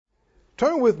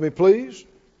Turn with me, please,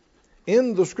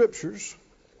 in the Scriptures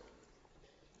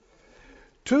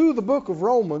to the book of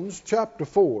Romans, chapter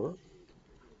 4.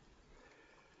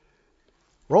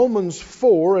 Romans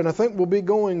 4, and I think we'll be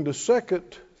going to 2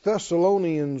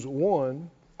 Thessalonians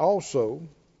 1 also.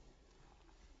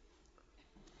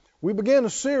 We began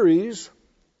a series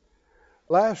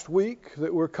last week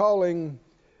that we're calling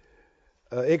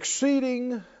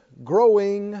Exceeding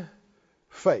Growing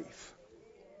Faith.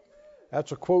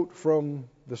 That's a quote from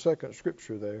the second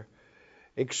scripture there.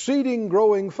 Exceeding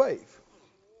growing faith.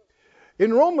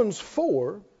 In Romans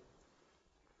 4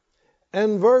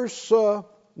 and verse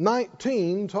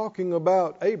 19, talking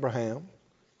about Abraham,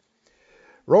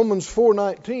 Romans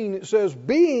 4:19, it says,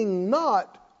 being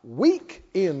not weak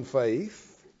in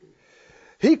faith,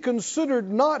 he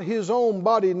considered not his own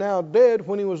body now dead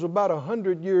when he was about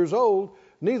 100 years old,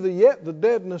 neither yet the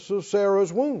deadness of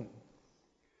Sarah's womb.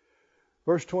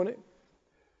 Verse 20,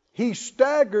 he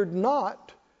staggered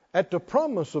not at the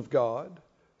promise of God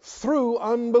through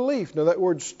unbelief. Now that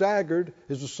word staggered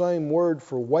is the same word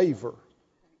for waver.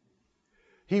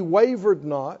 He wavered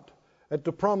not at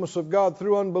the promise of God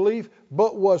through unbelief,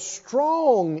 but was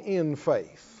strong in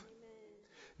faith,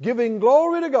 giving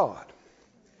glory to God.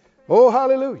 Oh,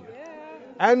 hallelujah.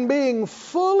 And being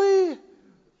fully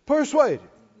persuaded.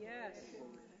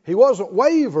 He wasn't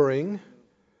wavering.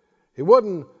 He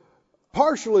wasn't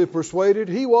partially persuaded.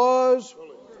 He was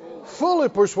fully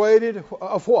persuaded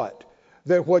of what?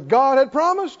 That what God had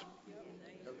promised,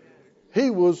 he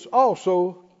was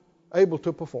also able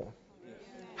to perform.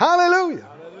 Hallelujah.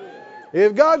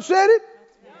 If God said it,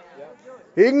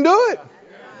 he can do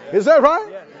it. Is that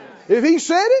right? If he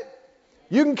said it,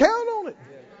 you can count on it.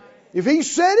 If he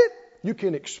said it, you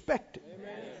can expect it.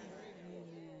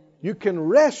 You can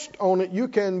rest on it. You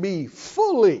can be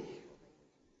fully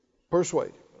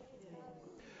persuaded.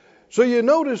 So you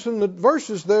notice in the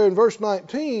verses there in verse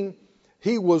 19,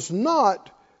 he was not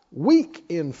weak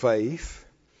in faith.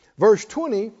 Verse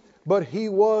 20, but he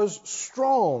was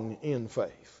strong in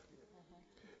faith.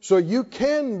 So you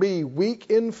can be weak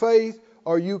in faith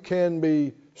or you can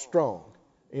be strong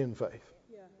in faith.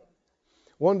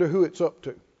 Wonder who it's up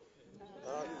to.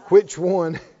 Which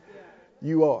one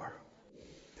you are.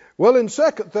 Well, in 2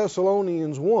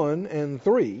 Thessalonians 1 and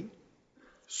 3,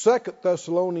 2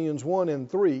 Thessalonians 1 and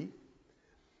 3,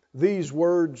 these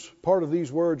words, part of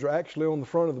these words are actually on the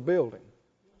front of the building.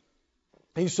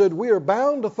 He said, we are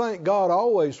bound to thank God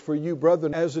always for you,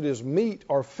 brethren, as it is meet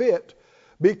or fit,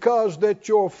 because that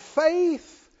your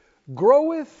faith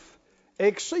groweth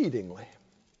exceedingly,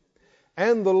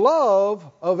 and the love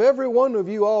of every one of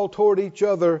you all toward each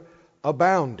other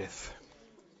aboundeth.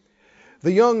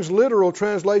 The Young's literal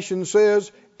translation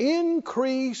says,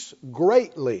 increase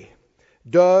greatly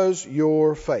does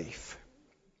your faith.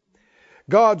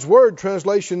 God's Word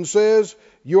translation says,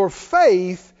 your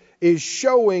faith is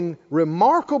showing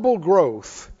remarkable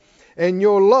growth and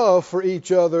your love for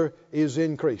each other is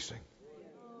increasing.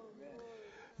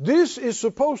 This is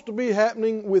supposed to be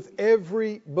happening with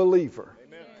every believer.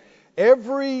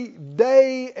 Every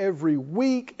day, every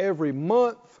week, every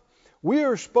month, we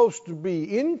are supposed to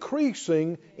be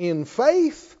increasing in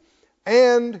faith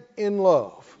and in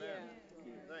love.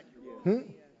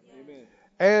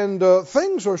 And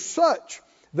things are such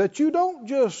that you don't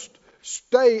just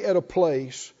stay at a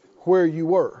place where you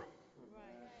were.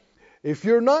 If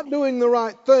you're not doing the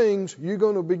right things, you're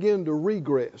going to begin to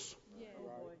regress.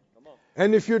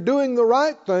 And if you're doing the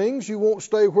right things, you won't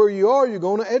stay where you are, you're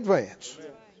going to advance.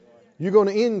 You're going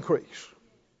to increase.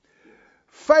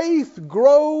 Faith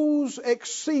grows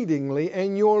exceedingly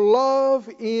and your love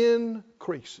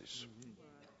increases.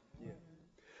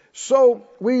 So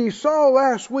we saw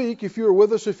last week, if you were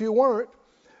with us, if you weren't,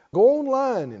 go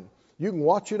online and you can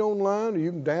watch it online or you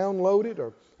can download it,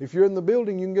 or if you're in the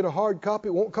building you can get a hard copy.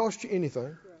 It won't cost you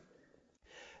anything.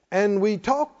 And we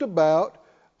talked about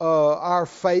our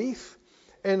faith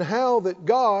and how that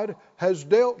God has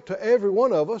dealt to every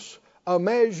one of us a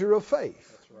measure of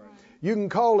faith. You can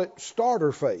call it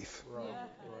starter faith.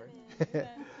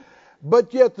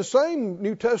 But yet the same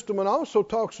New Testament also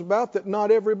talks about that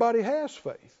not everybody has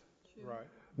faith.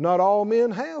 Not all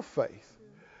men have faith.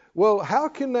 Well, how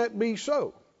can that be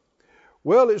so?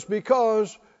 Well, it's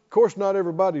because, of course, not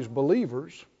everybody's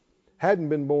believers, hadn't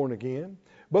been born again.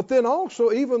 But then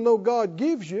also, even though God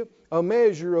gives you a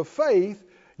measure of faith,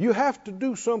 you have to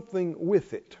do something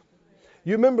with it.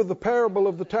 You remember the parable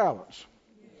of the talents,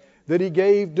 that he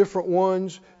gave different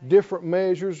ones, different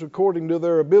measures according to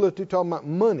their ability, talking about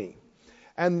money.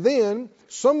 And then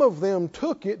some of them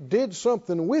took it, did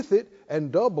something with it,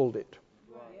 and doubled it.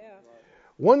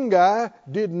 One guy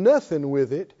did nothing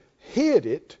with it, hid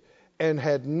it, and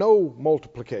had no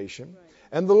multiplication,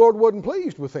 and the Lord wasn't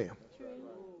pleased with him.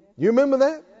 You remember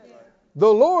that?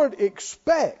 The Lord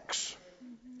expects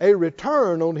a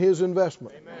return on his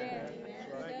investment.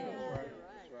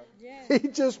 He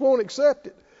just won't accept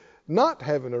it, not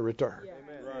having a return.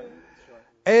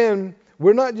 And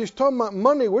we're not just talking about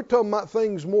money, we're talking about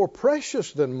things more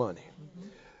precious than money.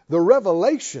 The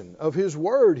revelation of his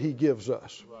word he gives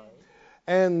us.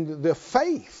 And the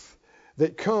faith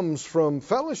that comes from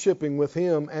fellowshipping with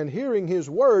him and hearing his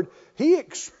word, he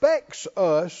expects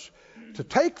us to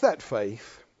take that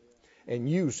faith and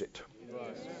use it.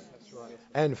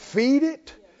 And feed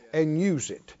it and use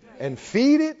it. And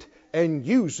feed it and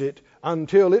use it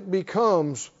until it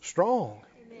becomes strong.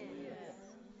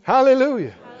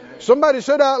 Hallelujah. Somebody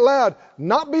said out loud,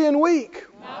 not being weak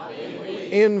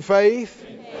in faith,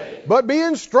 but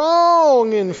being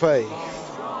strong in faith.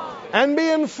 And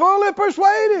being fully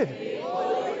persuaded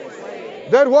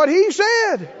that what he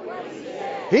said,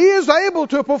 he is able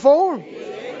to perform.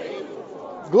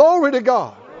 Glory to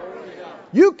God.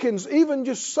 You can, even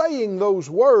just saying those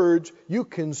words, you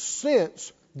can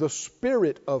sense the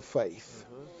spirit of faith.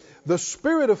 The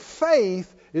spirit of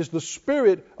faith is the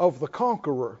spirit of the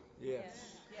conqueror.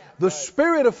 The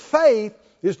spirit of faith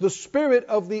is the spirit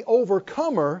of the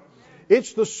overcomer.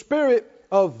 It's the spirit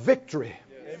of victory.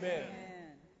 Amen.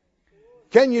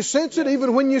 Can you sense it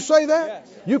even when you say that?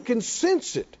 You can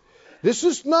sense it. This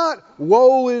is not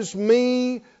woe is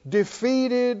me,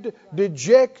 defeated,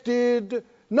 dejected.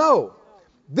 No.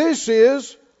 This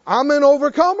is I'm an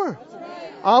overcomer.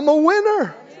 I'm a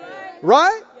winner.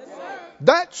 Right?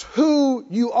 That's who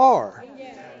you are.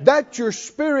 That's your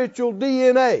spiritual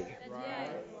DNA.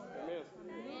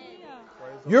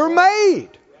 You're made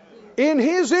in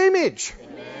his image.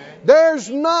 There's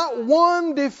not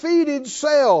one defeated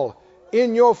cell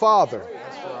in your Father.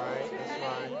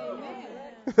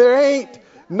 There ain't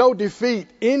no defeat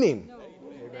in him.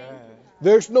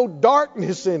 There's no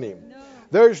darkness in him.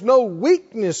 There's no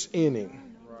weakness in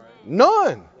him.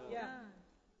 None.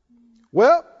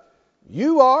 Well,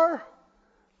 you are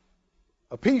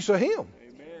a piece of him.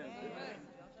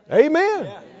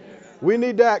 Amen. We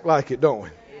need to act like it, don't we?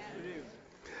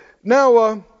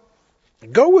 Now,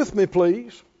 go with me,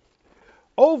 please,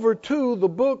 over to the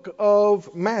book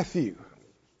of Matthew,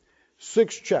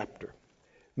 6th chapter.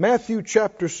 Matthew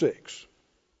chapter 6.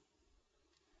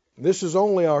 This is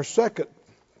only our second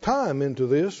time into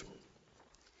this,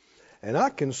 and I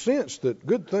can sense that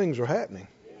good things are happening.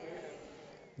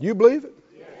 You believe it?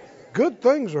 Good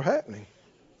things are happening.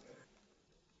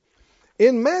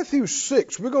 In Matthew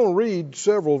 6, we're going to read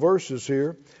several verses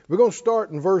here. We're going to start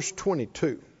in verse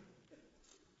 22.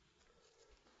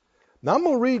 Now, I'm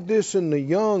going to read this in the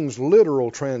Young's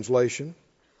literal translation.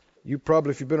 You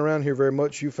probably, if you've been around here very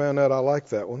much, you found out I like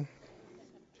that one.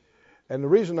 And the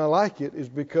reason I like it is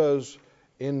because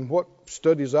in what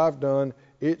studies I've done,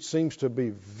 it seems to be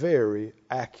very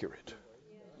accurate.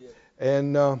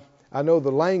 And I know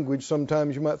the language,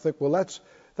 sometimes you might think, well,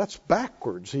 that's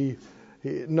backwards.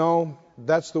 No,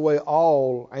 that's the way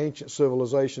all ancient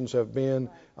civilizations have been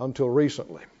until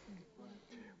recently.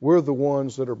 We're the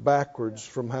ones that are backwards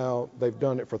from how they've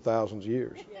done it for thousands of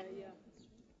years.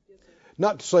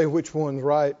 Not to say which one's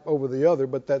right over the other,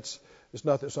 but it's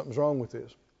not that something's wrong with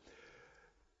this.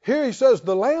 Here he says,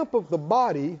 the lamp of the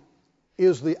body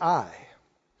is the eye.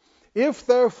 If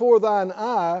therefore thine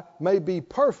eye may be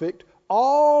perfect,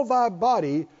 all thy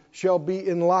body shall be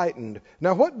enlightened.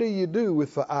 Now what do you do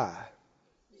with the eye?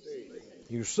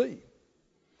 You see.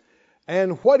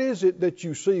 And what is it that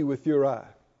you see with your eye?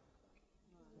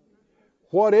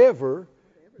 Whatever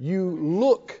you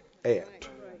look at.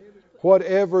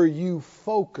 Whatever you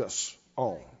focus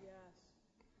on.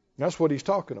 That's what he's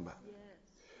talking about.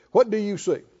 What do you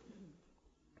see?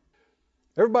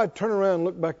 Everybody turn around and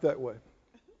look back that way.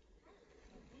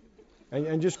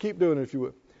 And just keep doing it if you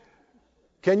would.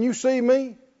 Can you see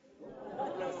me?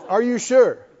 Are you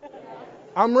sure?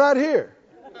 I'm right here.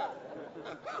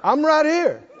 I'm right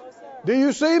here. Do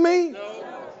you see me?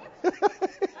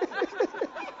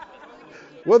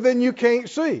 Well, then you can't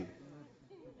see.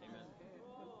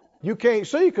 You can't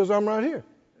see because I'm right here.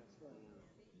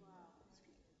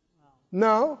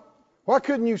 No. Why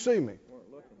couldn't you see me?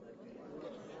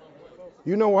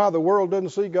 You know how the world doesn't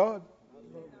see God?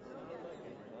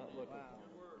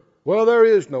 Well, there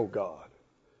is no God.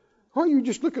 Well, you're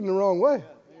just looking the wrong way.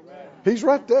 He's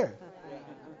right there.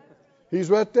 He's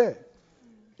right there.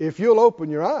 If you'll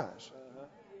open your eyes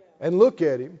and look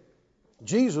at him,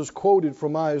 Jesus quoted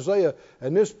from Isaiah,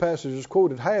 and this passage is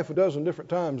quoted half a dozen different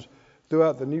times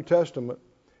throughout the New Testament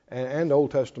and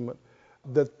Old Testament,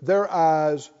 that their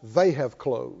eyes they have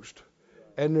closed,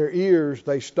 and their ears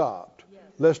they stopped,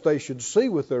 lest they should see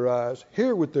with their eyes,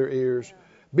 hear with their ears,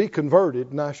 be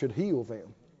converted, and I should heal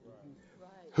them.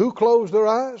 Who closed their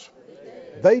eyes?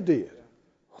 They did.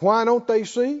 Why don't they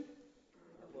see?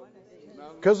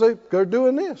 Because they're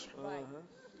doing this.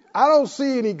 I don't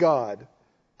see any God.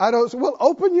 I don't. Well,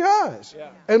 open your eyes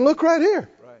and look right here.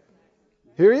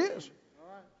 Here He is.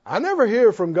 I never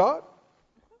hear from God.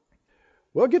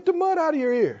 Well, get the mud out of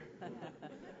your ear.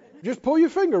 Just pull your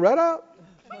finger right out.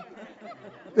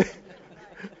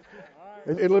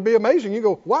 It'll be amazing. You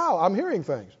go, wow, I'm hearing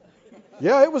things.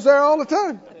 Yeah, it was there all the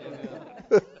time.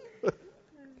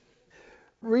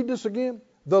 Read this again.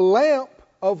 The lamp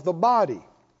of the body.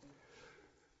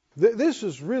 This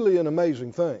is really an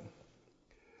amazing thing.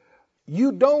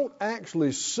 You don't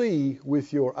actually see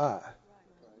with your eye.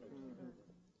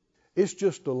 It's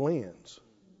just a lens.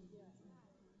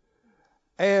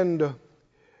 And,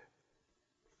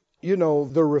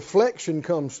 the reflection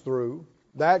comes through.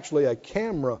 Actually, a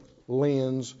camera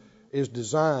lens is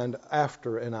designed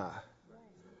after an eye.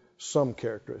 Some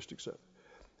characteristics of it.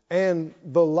 And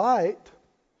the light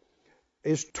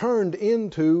is turned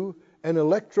into an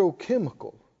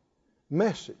electrochemical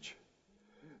message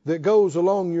that goes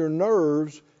along your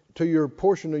nerves to your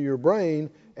portion of your brain,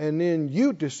 and then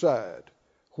you decide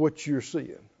what you're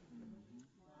seeing.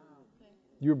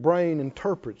 Your brain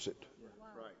interprets it,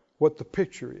 what the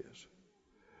picture is.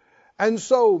 And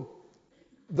so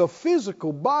the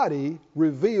physical body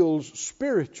reveals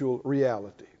spiritual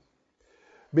reality,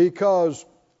 because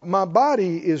my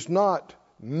body is not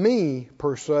me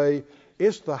per se,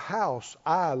 it's the house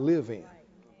I live in.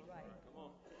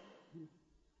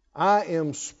 I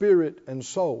am spirit and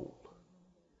soul,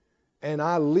 and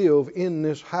I live in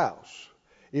this house.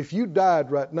 If you died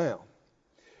right now,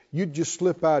 you'd just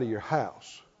slip out of your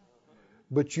house,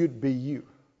 but you'd be you.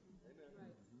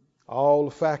 All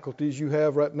the faculties you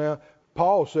have right now.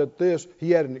 Paul said this,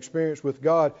 he had an experience with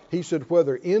God. He said,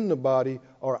 whether in the body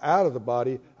or out of the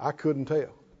body, I couldn't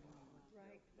tell.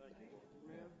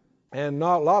 And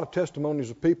not a lot of testimonies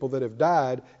of people that have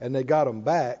died and they got them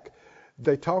back.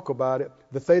 They talk about it,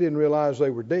 that they didn't realize they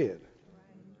were dead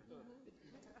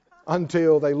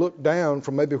until they looked down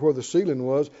from maybe where the ceiling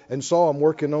was and saw them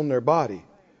working on their body.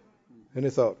 And they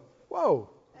thought, whoa.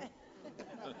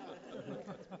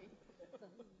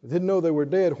 Didn't know they were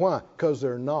dead. Why? Because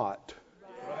they're not.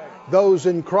 Those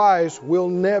in Christ will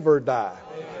never die.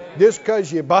 Just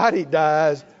because your body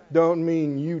dies don't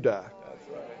mean you die.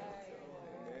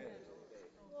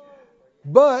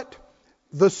 But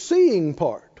the seeing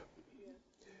part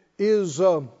is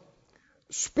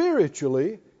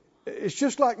spiritually, it's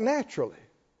just like naturally.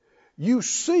 You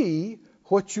see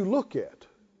what you look at.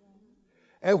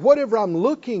 And whatever I'm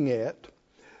looking at,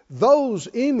 those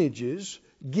images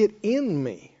get in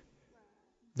me.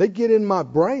 They get in my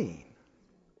brain.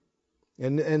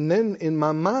 And then in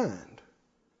my mind.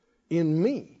 In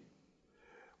me.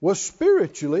 Well,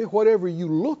 spiritually, whatever you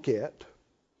look at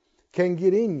can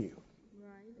get in you.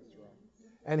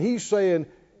 And he's saying,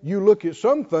 you look at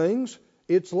some things,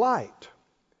 it's light.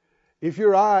 If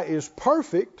your eye is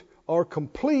perfect or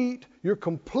complete, you're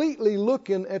completely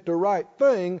looking at the right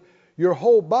thing, your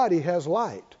whole body has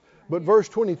light. But verse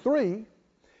 23,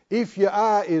 if your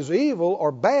eye is evil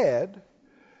or bad,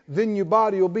 then your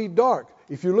body will be dark.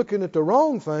 If you're looking at the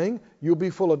wrong thing, you'll be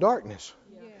full of darkness.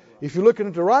 If you're looking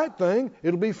at the right thing,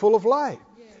 it'll be full of light.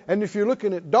 And if you're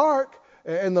looking at dark,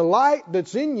 and the light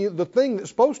that's in you, the thing that's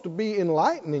supposed to be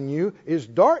enlightening you is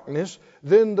darkness,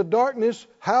 then the darkness,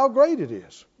 how great it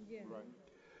is.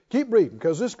 Keep reading,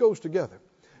 because this goes together.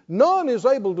 None is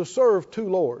able to serve two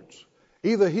lords.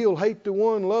 Either he'll hate the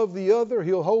one, love the other,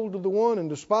 he'll hold to the one and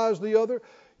despise the other.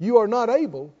 You are not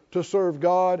able to serve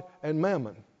God and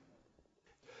mammon.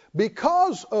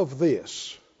 Because of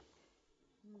this,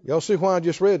 y'all see why I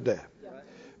just read that?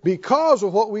 Because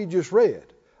of what we just read,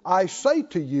 I say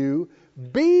to you,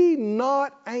 be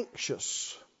not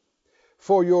anxious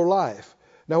for your life.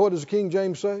 Now, what does the King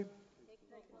James say?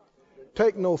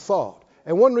 Take no thought.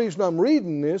 And one reason I'm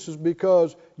reading this is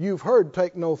because you've heard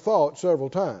take no thought several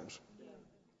times.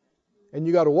 And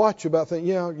you got to watch about thinking,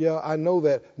 yeah, I know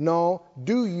that. No,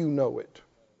 do you know it?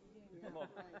 That's right.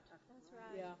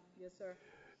 Yeah. Yes, sir.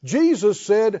 Jesus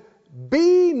said,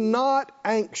 be not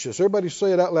anxious. Everybody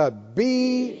say it out loud.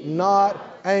 Be not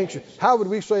anxious. How would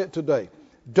we say it today?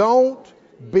 Don't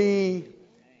be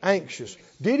anxious.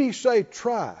 Did he say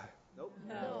try?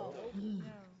 No.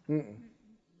 Mm-mm.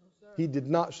 He did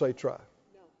not say try.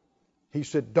 He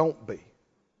said don't be.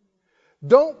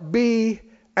 Don't be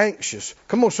anxious.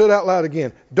 Come on, say it out loud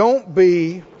again. Don't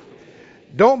be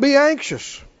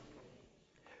anxious.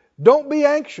 Don't be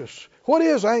anxious. What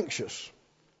is anxious?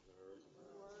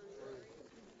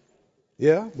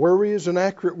 Yeah, worry is an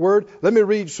accurate word. Let me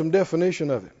read some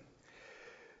definition of it.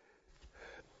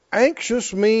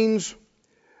 Anxious means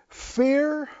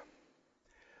fear,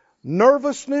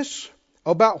 nervousness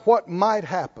about what might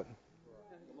happen,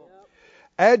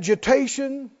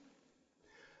 agitation,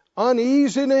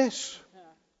 uneasiness,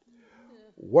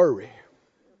 worry.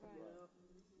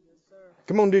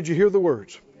 Come on, did you hear the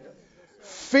words?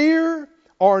 Fear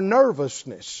or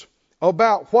nervousness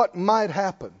about what might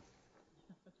happen.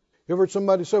 You ever heard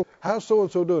somebody say, how's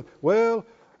so-and-so doing? Well,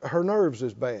 her nerves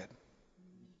is bad.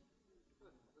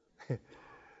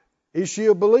 Is she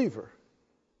a believer?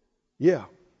 Yeah.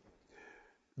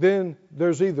 Then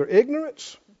there's either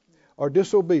ignorance or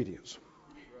disobedience.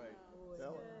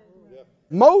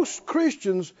 Most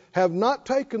Christians have not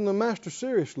taken the Master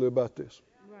seriously about this.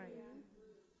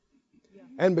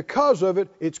 And because of it,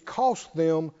 it's cost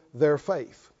them their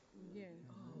faith.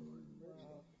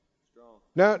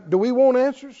 Now, do we want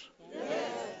answers?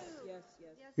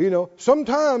 You know,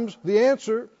 sometimes the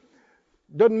answer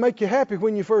doesn't make you happy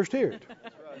when you first hear it.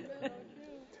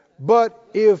 But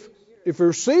if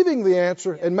receiving the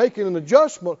answer and making an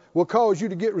adjustment will cause you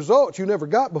to get results you never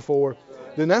got before,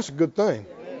 then that's a good thing.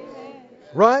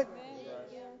 Right?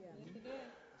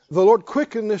 The Lord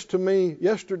quickened this to me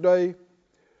yesterday,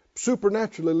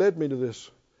 supernaturally led me to this.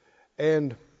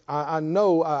 And I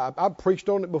know I've preached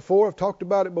on it before, I've talked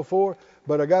about it before,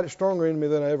 but I got it stronger in me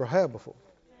than I ever have before.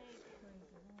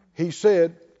 He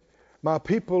said, my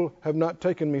people have not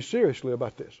taken me seriously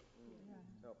about this.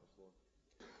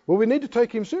 Well, we need to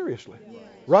take him seriously.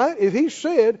 Right? If he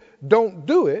said, don't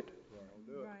do it,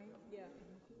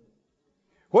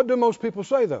 what do most people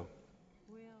say though?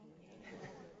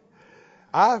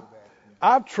 I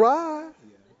try.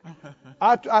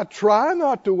 I try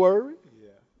not to worry.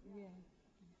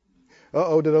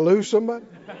 Uh-oh, did I lose somebody?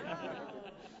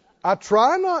 I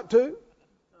try not to.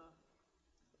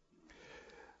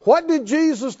 What did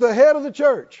Jesus, the head of the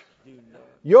church,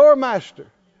 your master,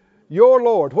 your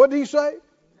Lord, what did he say?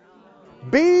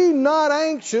 Be not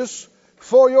anxious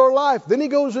for your life. Then he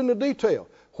goes into detail.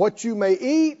 What you may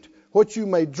eat, what you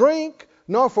may drink,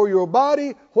 nor for your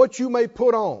body, what you may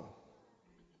put on.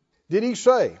 Did he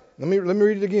say, let me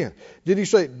read it again. Did he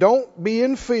say, don't be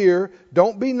in fear,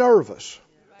 don't be nervous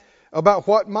about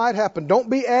what might happen. Don't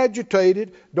be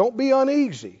agitated, don't be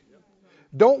uneasy.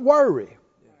 Don't worry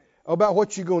about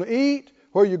what you're going to eat,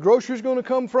 where your groceries going to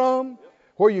come from,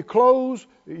 where your clothes,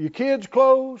 your kids'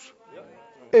 clothes.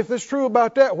 If it's true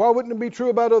about that, why wouldn't it be true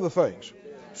about other things?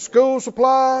 School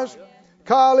supplies,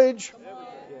 college,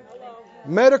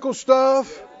 medical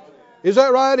stuff. Is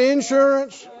that right?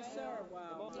 Insurance,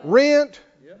 rent,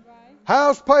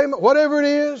 house payment, whatever it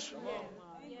is.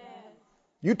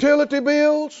 Utility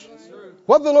bills.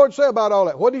 What did the Lord say about all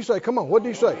that? What did he say? Come on, what did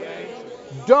he say?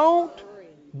 Don't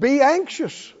be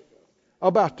anxious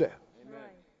about that.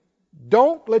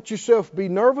 Don't let yourself be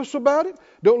nervous about it.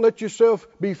 Don't let yourself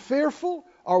be fearful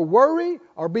or worry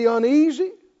or be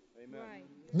uneasy.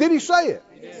 Did he say it?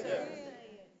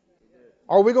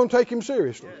 Are we going to take him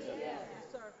seriously?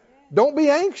 Don't be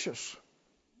anxious.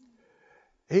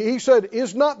 He said,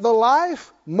 is not the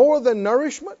life more than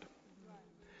nourishment?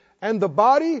 And the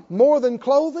body more than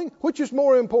clothing? Which is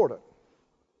more important?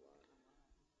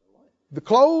 The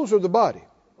clothes or the body?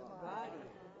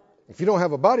 If you don't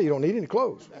have a body, you don't need any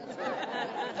clothes.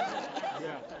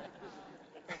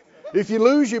 If you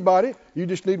lose your body, you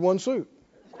just need one suit.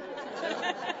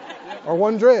 Or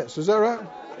one dress. Is that right?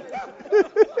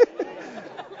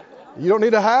 You don't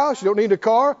need a house. You don't need a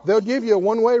car. They'll give you a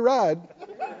one-way ride.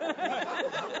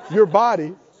 Your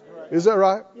body. Is that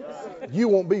right? You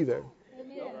won't be there.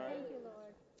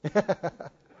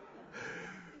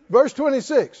 Verse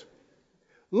 26.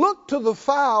 Look to the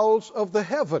fowls of the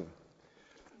heaven.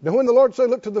 Now when the Lord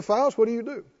said look to the fowls, what do you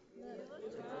do?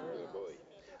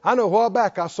 I know a while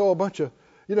back I saw a bunch of,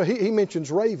 he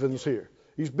mentions ravens here.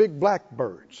 These big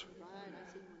blackbirds.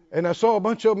 And I saw a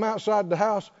bunch of them outside the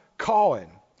house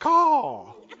cawing.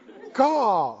 Caw!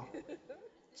 Caw!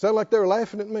 Sounded like they were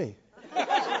laughing at me.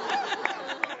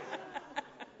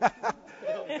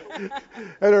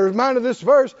 And I was reminded of this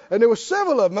verse, and there were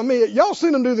several of them. I mean, y'all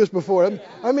seen them do this before.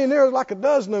 I mean, there was like a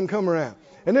dozen of them come around.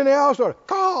 And then they all started,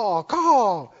 caw,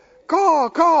 caw, caw,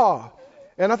 caw.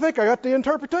 And I think I got the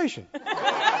interpretation.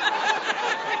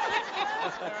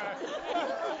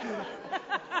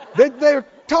 They were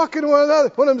talking to one another.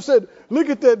 One of them said, look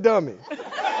at that dummy.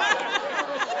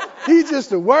 He's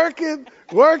just working.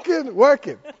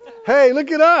 Hey,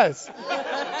 look at us.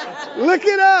 Look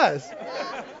at us.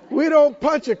 We don't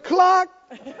punch a clock.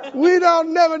 We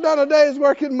don't never done a day's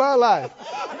work in my life.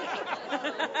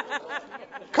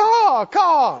 Caw,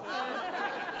 caw.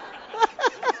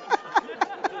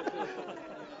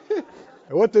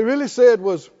 And what they really said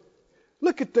was,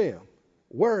 look at them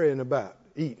worrying about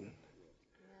eating,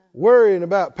 worrying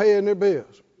about paying their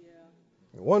bills.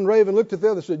 And one raven looked at the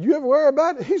other and said, you ever worry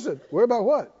about it? He said, worry about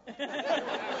what?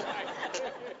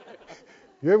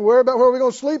 You ever worry about where we're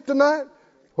going to sleep tonight?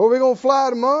 Where we're going to fly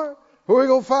tomorrow? Where we're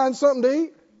going to find something to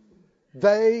eat?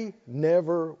 They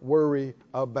never worry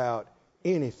about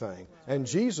anything. And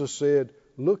Jesus said,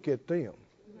 look at them.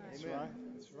 That's right.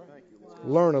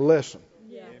 Learn a lesson.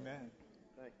 Yeah. Amen.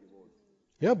 Thank you, Lord.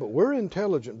 Yeah, but we're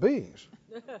intelligent beings.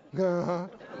 Uh-huh.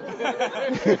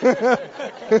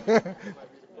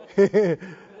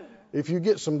 If you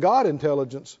get some God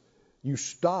intelligence, you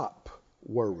stop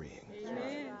worrying.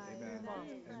 Amen. Amen.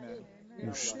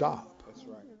 You stop. That's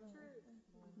right.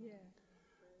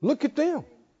 Look at them.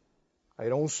 They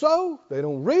don't sow. They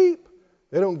don't reap.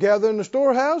 They don't gather in the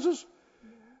storehouses.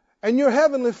 And your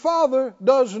heavenly Father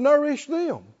does nourish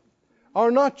them. Are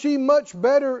not ye much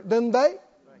better than they?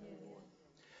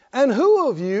 And who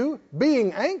of you,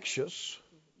 being anxious,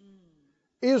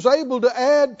 is able to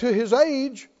add to his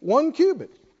age 1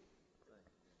 cubit?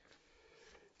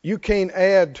 You can't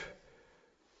add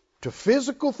to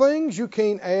physical things. You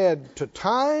can't add to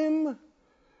time.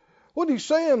 What he's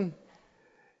saying,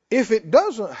 if it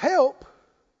doesn't help,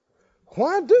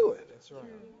 why do it? That's right.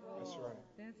 That's right.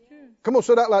 That's true. Come on,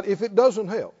 say that out loud. If it doesn't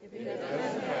help.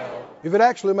 If it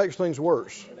actually makes things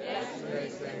worse.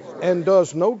 And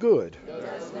does no good.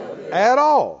 At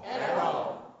all.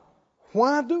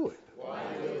 Why do it?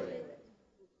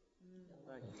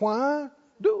 Why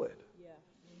do it?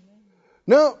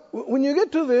 Now, when you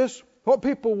get to this, what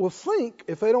people will think,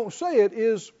 if they don't say it,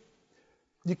 is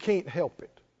you can't help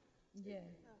it. Yeah.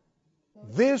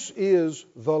 This is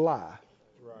the lie.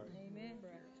 Right. Amen.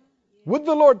 Would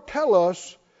the Lord tell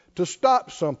us to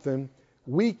stop something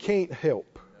we can't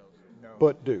help No.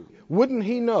 but do? Wouldn't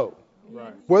He know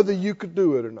Right. whether you could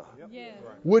do it or not? Yeah.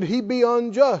 Would He be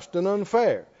unjust and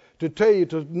unfair to tell you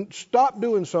to stop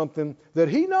doing something that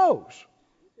He knows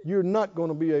you're not going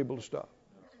to be able to stop?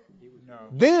 No.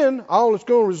 Then all it's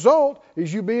going to result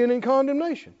is you being in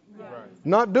condemnation. Right.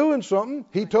 Not doing something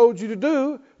He told you to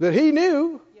do that He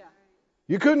knew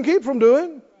you couldn't keep from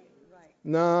doing.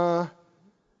 Nah.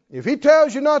 If He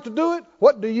tells you not to do it,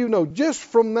 what do you know just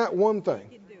from that one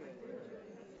thing?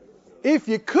 If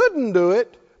you couldn't do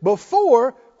it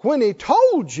before, when He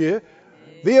told you,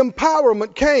 the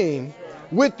empowerment came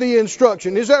with the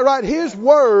instruction. Is that right? His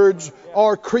words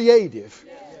are creative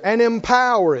and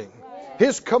empowering.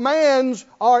 His commands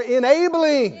are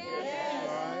enabling.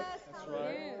 That's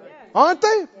right. Aren't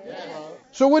they?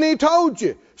 So when He told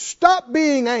you, stop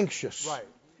being anxious, Right.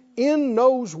 in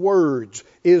those words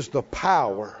is the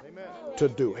power to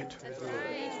do it.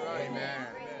 Amen.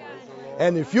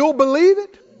 And if you'll believe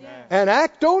it and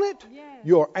act on it,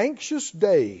 your anxious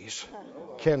days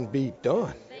can be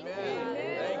done.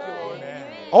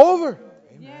 Over.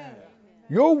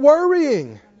 Your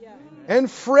worrying and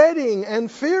fretting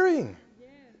and fearing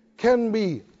can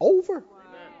be over.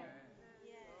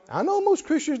 I know most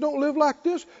Christians don't live like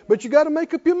this, but you got to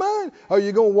make up your mind. Are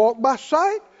you going to walk by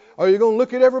sight? Are you going to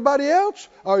look at everybody else?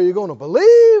 Are you going to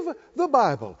believe the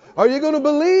Bible? Are you going to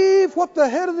believe what the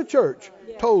head of the church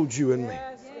told you and me?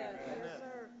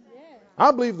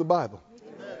 I believe the Bible.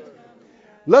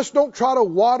 Let's don't try to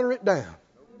water it down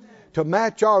to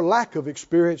match our lack of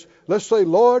experience. Let's say,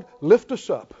 Lord, lift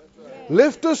us up.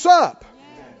 Lift us up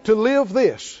to live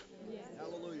this.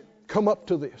 Come up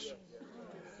to this.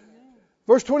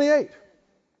 Verse 28.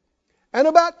 And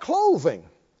about clothing.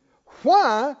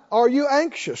 Why are you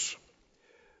anxious?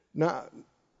 Now,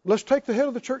 let's take the head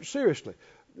of the church seriously.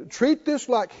 Treat this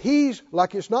like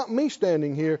it's not me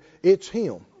standing here, it's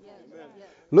Him.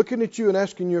 Looking at you and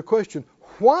asking you a question.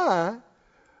 Why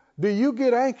do you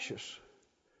get anxious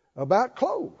about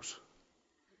clothes?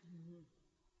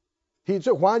 He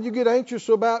said, why do you get anxious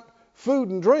about food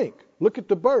and drink? Look at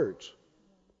the birds.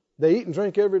 They eat and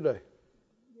drink every day.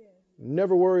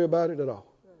 Never worry about it at all.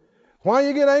 Why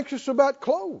you get anxious about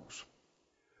clothes?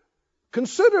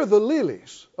 Consider the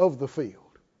lilies of the field.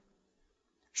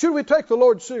 Should we take the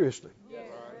Lord seriously?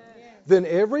 Then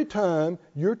every time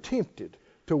you're tempted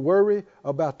to worry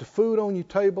about the food on your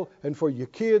table and for your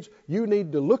kids, you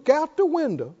need to look out the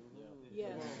window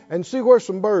and see where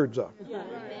some birds are. That's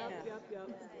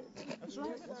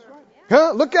right. That's right.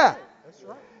 Huh? Look out. That's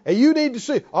right. And you need to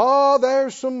see,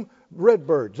 there's some red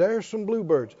birds, there's some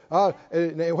bluebirds.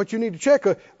 And what you need to check,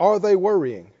 are they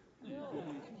worrying?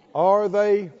 Are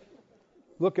they,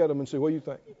 look at them and see, what do you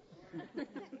think?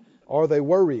 Are they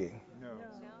worrying? No.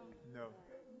 No.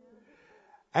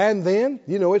 And then,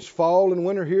 it's fall and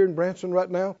winter here in Branson right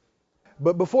now.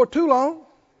 But before too long,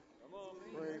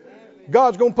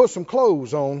 God's going to put some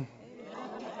clothes on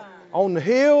the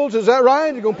hills. Is that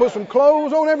right? He's going to put some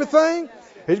clothes on everything.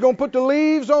 He's going to put the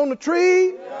leaves on the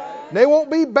tree. They won't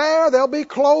be bare. They'll be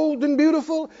clothed and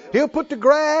beautiful. He'll put the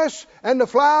grass and the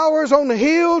flowers on the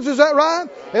hills. Is that right?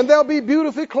 And they'll be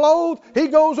beautifully clothed. He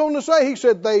goes on to say, he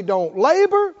said, they don't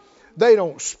labor. They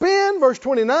don't spin. Verse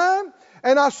 29.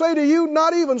 And I say to you,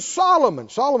 not even Solomon.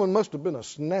 Solomon must have been a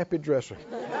snappy dresser.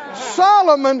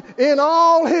 Solomon in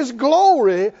all his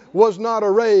glory was not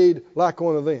arrayed like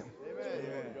one of them.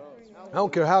 I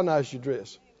don't care how nice you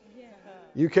dress.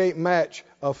 You can't match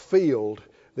a field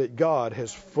that God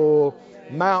has full,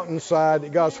 mountainside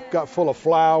that God's got full of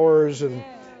flowers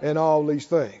and all these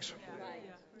things.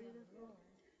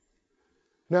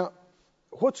 Now,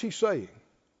 what's he saying?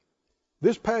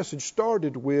 This passage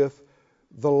started with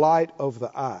the light of the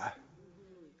eye.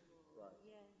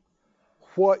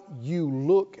 What you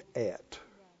look at.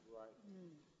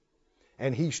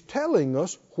 And he's telling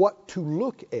us what to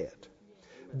look at.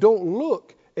 Don't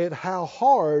look at how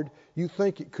hard you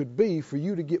think it could be for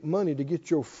you to get money to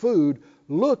get your food.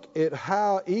 Look at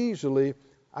how easily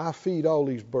I feed all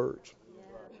these birds.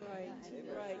 Right.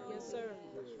 Yes, sir.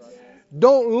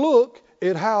 Don't look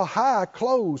at how high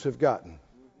clothes have gotten.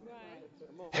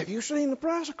 Have you seen the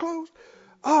price of clothes?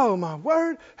 Oh, my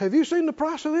word. Have you seen the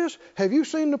price of this? Have you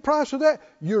seen the price of that?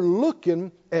 You're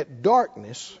looking at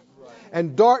darkness,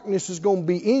 and darkness is going to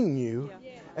be in you,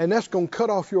 and that's going to cut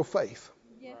off your faith.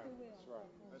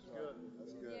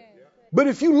 But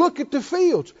if you look at the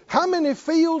fields, how many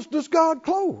fields does God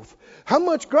clothe? How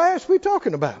much grass we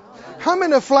talking about? How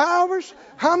many flowers?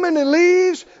 How many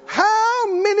leaves?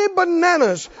 How many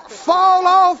bananas fall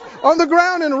off on the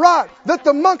ground and rot that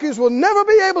the monkeys will never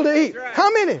be able to eat?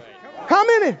 How many? How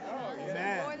many?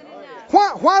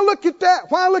 Why look at that?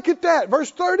 Why look at that? Verse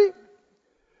 30.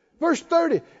 Verse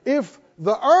 30. If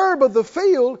the herb of the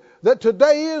field that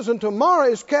today is and tomorrow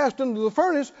is cast into the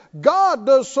furnace, God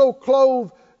does so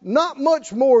clothe not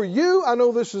much more you. I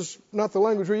know this is not the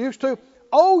language we're used to.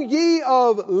 O ye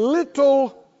of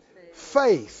little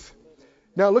faith.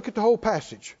 Now look at the whole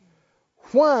passage.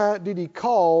 Why did he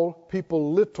call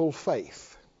people little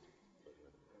faith?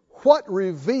 What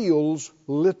reveals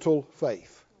little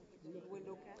faith?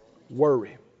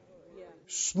 Worry.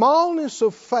 Smallness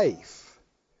of faith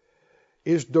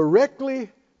is directly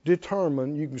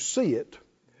determined, you can see it,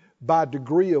 by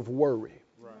degree of worry.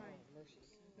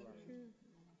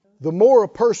 The more a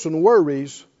person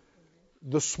worries,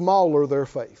 the smaller their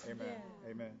faith.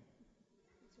 Amen.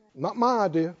 Not my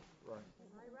idea.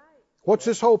 What's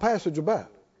this whole passage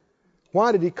about?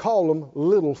 Why did he call them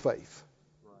little faith?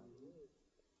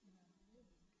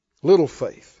 Little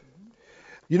faith.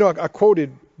 You know, I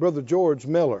quoted Brother George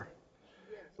Miller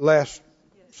last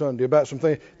Sunday about some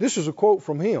things. This is a quote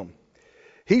from him.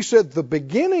 He said, the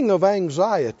beginning of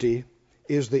anxiety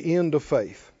is the end of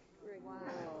faith.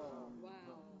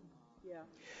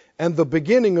 And the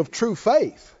beginning of true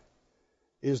faith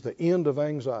is the end of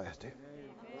anxiety.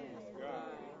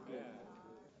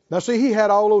 Now see, he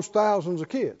had all those thousands of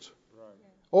kids,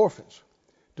 orphans,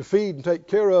 to feed and take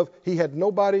care of. He had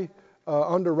nobody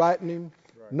underwriting him,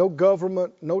 no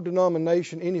government, no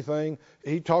denomination, anything.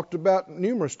 He talked about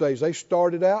numerous days. They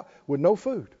started out with no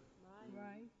food.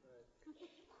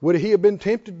 Would he have been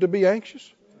tempted to be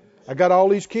anxious? I got all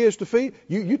these kids to feed.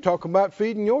 You talk about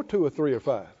feeding your 2 or 3 or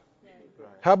 5.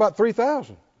 How about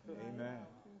 3,000? Amen.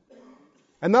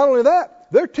 And not only that,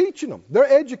 they're teaching them.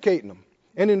 They're educating them.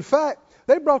 And in fact,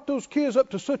 they brought those kids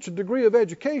up to such a degree of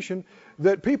education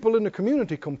that people in the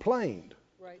community complained.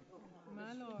 Right.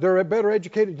 They're better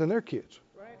educated than their kids.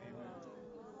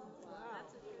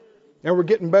 And we're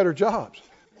getting better jobs.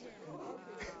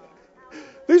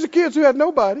 These are kids who had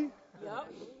nobody,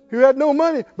 who had no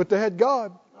money, but they had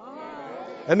God.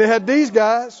 And they had these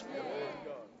guys.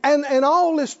 And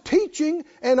all this teaching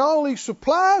and all these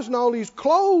supplies and all these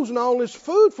clothes and all this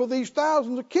food for these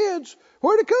thousands of kids,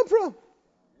 where'd it come from?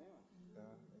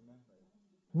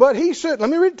 But he said,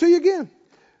 let me read it to you again.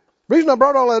 The reason I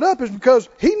brought all that up is because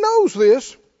he knows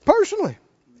this personally.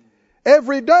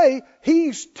 Every day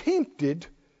he's tempted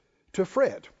to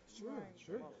fret.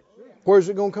 Where's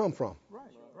it going to come from?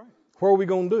 What are we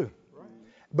going to do?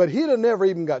 But he'd have never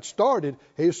even got started.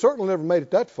 He certainly never made it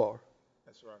that far.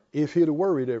 If he'd have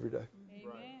worried every day.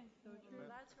 Amen. So true.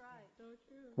 That's right. So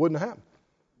true. Wouldn't have happened.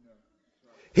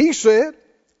 He said,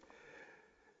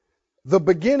 the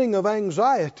beginning of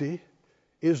anxiety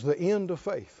is the end of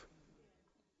faith.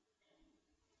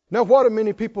 Now, what do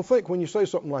many people think when you say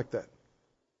something like that?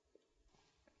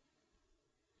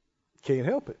 Can't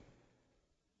help it.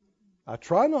 I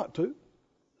try not to.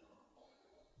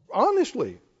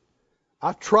 Honestly,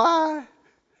 I try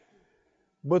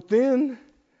But then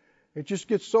it just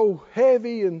gets so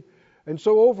heavy and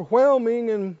so overwhelming,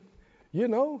 and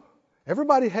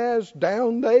everybody has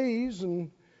down days,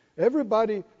 and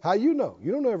everybody, how you know?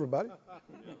 You don't know everybody.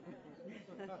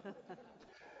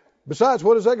 Besides,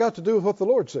 what has that got to do with what the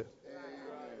Lord said?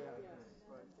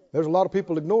 There's a lot of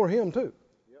people ignore Him too.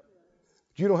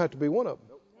 You don't have to be one of them.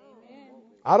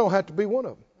 I don't have to be one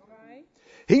of them.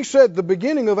 He said the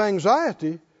beginning of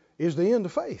anxiety is the end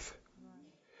of faith.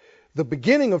 The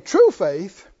beginning of true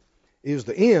faith is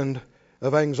the end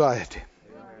of anxiety.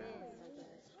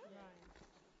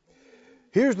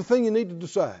 Here's the thing you need to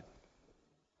decide.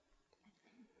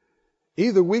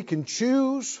 Either we can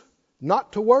choose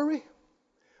not to worry,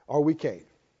 or we can't.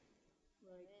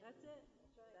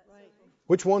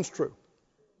 Which one's true?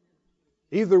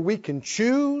 Either we can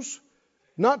choose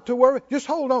not to worry. Just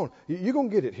hold on. You're going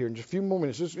to get it here in just a few more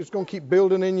minutes. It's going to keep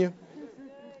building in you.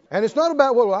 And it's not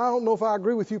about, well, I don't know if I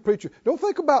agree with you, preacher. Don't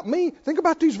think about me. Think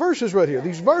about these verses right here.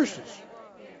 These verses.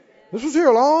 This was here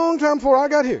a long time before I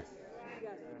got here.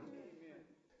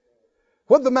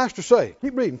 What did the Master say?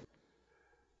 Keep reading.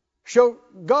 Shall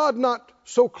God not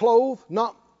so clothe,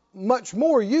 not much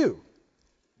more you?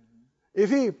 If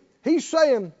he's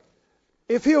saying,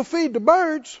 if He'll feed the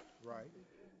birds,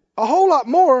 a whole lot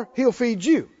more He'll feed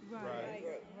you.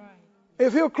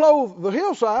 If He'll clothe the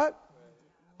hillside,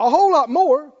 a whole lot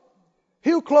more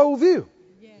He'll clothe you.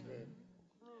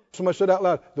 Somebody said out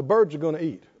loud, the birds are going to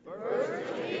eat.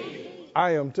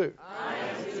 I am too.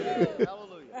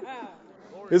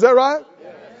 Is that right?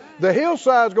 The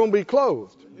hillside's going to be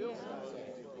clothed.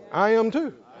 I am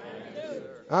too.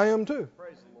 I am too.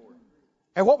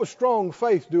 And what would strong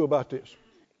faith do about this?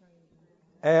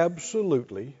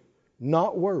 Absolutely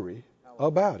not worry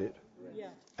about it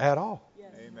at all.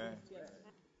 Amen.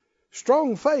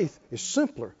 Strong faith is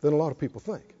simpler than a lot of people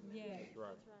think.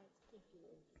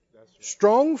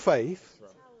 Strong faith,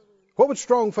 what would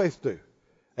strong faith do?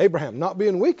 Abraham, not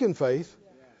being weak in faith,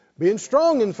 being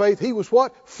strong in faith, he was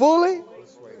what? Fully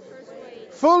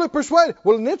persuaded.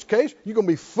 Well, in this case, you're going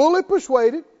to be fully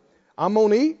persuaded. I'm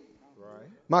going to eat.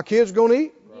 My kids going to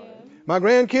eat. My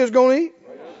grandkids going to eat.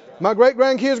 My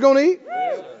great-grandkids going to eat.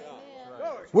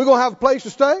 We're going to have a place to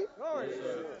stay.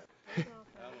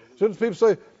 Sometimes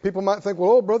people might think,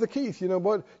 well, oh, Brother Keith, you know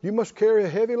what? You must carry a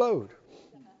heavy load.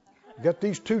 You got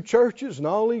these 2 churches and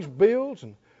all these bills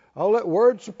and all that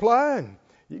word supply, and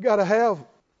you got to have,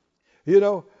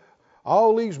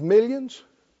 all these millions.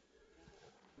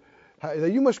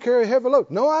 You must carry a heavy load.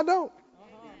 No, I don't.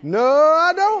 No,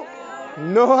 I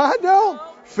don't. No, I don't.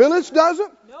 Phyllis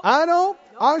doesn't. I don't.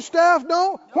 Our staff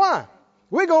don't. Why?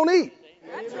 We're going to eat.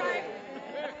 That's right.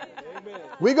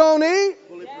 We're going to eat.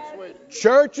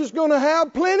 Church is going to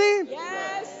have plenty.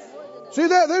 Yes. See,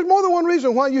 there's more than one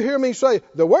reason why you hear me say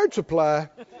the word supply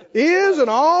is and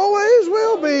always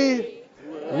will be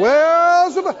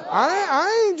well supplied.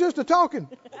 I ain't just a talking.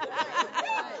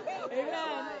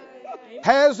 Amen.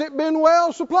 Has it been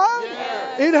well supplied?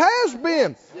 Yes. It has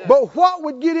been. Yes. But what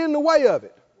would get in the way of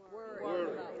it?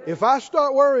 If I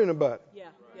start worrying about it. Yeah.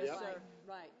 Yes, sir.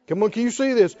 Right. Come on, can you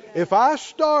see this? If I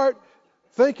start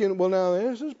thinking, well, now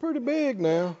this is pretty big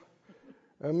now.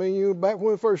 I mean, back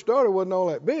when we first started, it wasn't all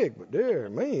that big. But dear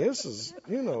me, this is,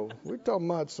 we're talking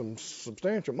about some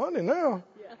substantial money now.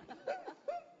 Yeah.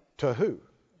 To who?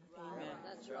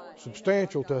 That's right.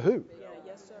 Substantial to who? Yeah,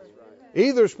 yes, sir.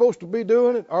 Either supposed to be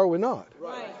doing it or we're not.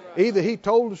 Right. Either He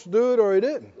told us to do it or He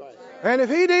didn't. And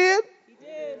if He did,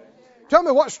 tell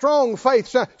me what strong faith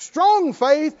sounds. Strong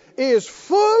faith is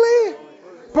fully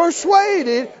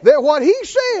persuaded that what He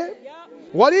said,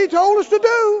 what He told us to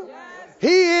do, He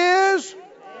is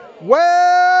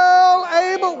well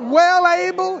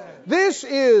able. This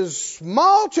is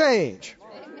small change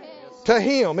to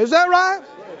Him. Is that right?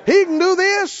 He can do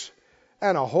this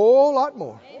and a whole lot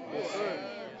more.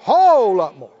 Whole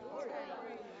lot more.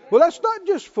 Well, that's not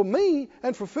just for me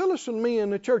and for Phyllis and me in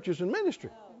the churches and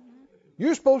ministry.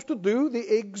 You're supposed to do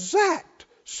the exact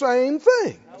same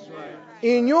thing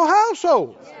in your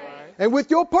household and with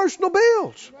your personal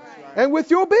bills and with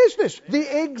your business.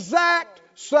 The exact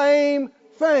same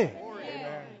thing.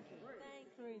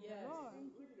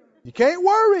 You can't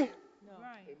worry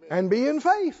and be in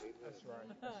faith.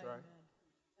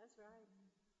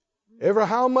 Ever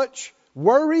how much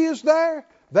worry is there,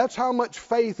 that's how much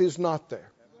faith is not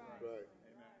there.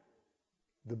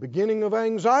 The beginning of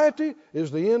anxiety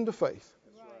is the end of faith.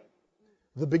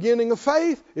 The beginning of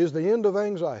faith is the end of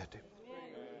anxiety.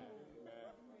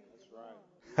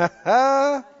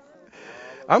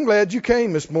 I'm glad you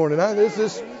came this morning.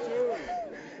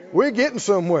 We're getting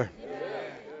somewhere.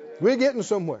 We're getting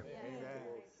somewhere.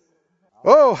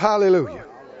 Oh, hallelujah.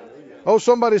 Oh,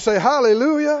 somebody say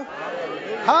hallelujah.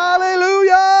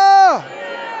 Hallelujah.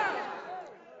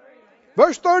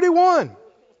 Verse 31. In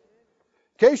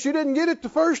case you didn't get it the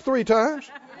first 3 times.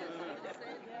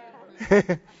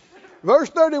 Verse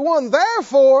 31.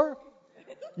 Therefore,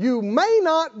 you may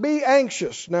not be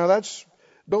anxious. Now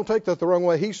don't take that the wrong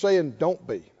way. He's saying don't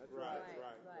be.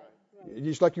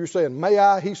 Just like you were saying, may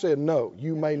I? He said no,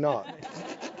 you may not.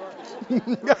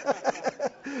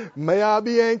 May I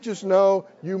be anxious? No,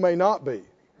 you may not be.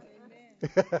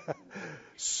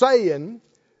 Saying,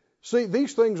 see,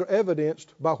 these things are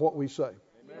evidenced by what we say.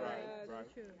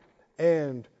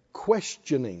 And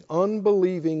questioning,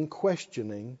 unbelieving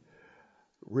questioning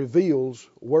reveals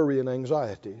worry and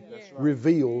anxiety,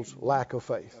 reveals lack of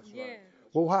faith.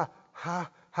 Well, how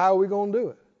are we going to do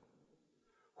it?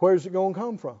 Where's it going to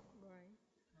come from?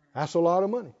 That's a lot of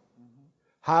money.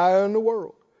 How in the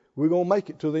world we're going to make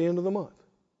it to the end of the month?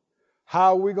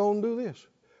 How are we going to do this?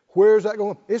 Where's that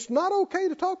going? It's not okay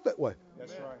to talk that way.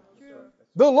 That's right.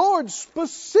 The Lord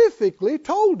specifically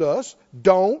told us,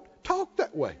 don't talk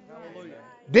that way.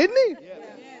 Didn't He?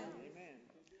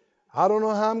 I don't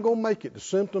know how I'm going to make it. The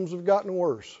symptoms have gotten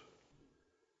worse.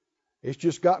 It's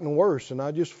just gotten worse, and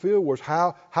I just feel worse.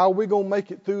 How are we going to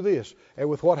make it through this? And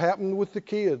with what happened with the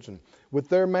kids and with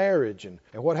their marriage and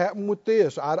what happened with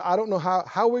this, I don't know how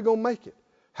are we going to make it.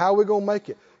 How are we going to make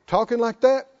it? Talking like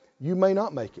that, you may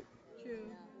not make it. True.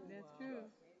 That's true.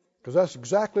 Because that's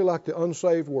exactly like the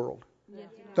unsaved world. Yes.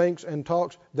 Thinks and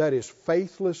talks. That is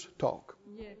faithless talk.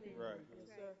 Yes. Right.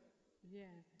 Yes.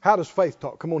 How does faith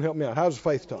talk? Come on, help me out. How does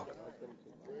faith talk?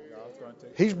 God's going to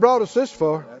take He's brought us this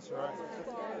far. That's right.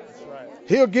 That's right.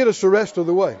 He'll get us the rest of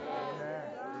the way.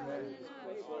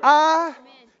 I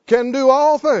can do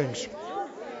all things.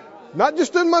 Not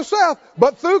just in myself,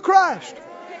 but through Christ,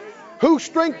 who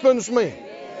strengthens me.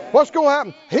 What's going to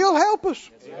happen? He'll help us.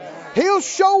 He'll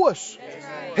show us.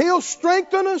 He'll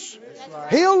strengthen us.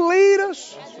 He'll lead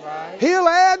us. He'll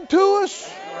add to us.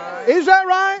 Is that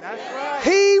right?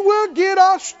 He will get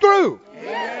us through.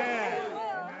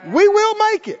 We will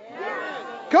make it.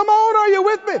 Come on, are you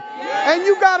with me? And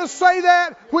you got to say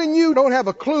that when you don't have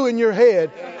a clue in your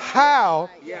head how,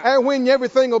 and when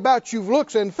everything about you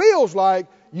looks and feels like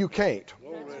you can't.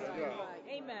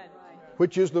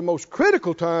 Which is the most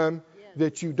critical time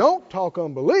that you don't talk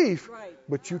unbelief,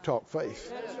 but you talk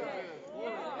faith.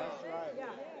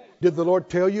 Did the Lord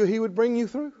tell you He would bring you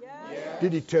through?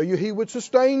 Did He tell you He would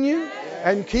sustain you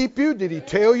and keep you? Did He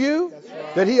tell you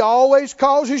that He always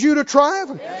causes you to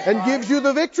triumph and gives you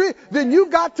the victory? Then you've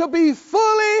got to be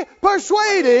fully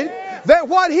persuaded that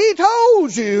what He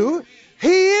told you,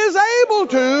 He is able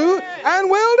to and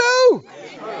will do.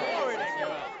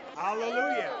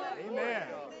 Hallelujah. Amen.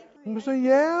 And you say,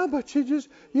 yeah, but you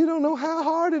don't know how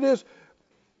hard it is.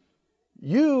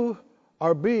 You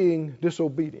are being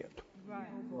disobedient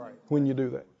when you do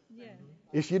that.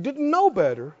 If you didn't know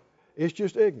better, it's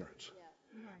just ignorance.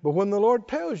 But when the Lord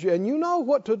tells you, and you know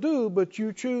what to do, but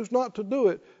you choose not to do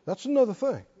it, that's another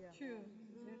thing.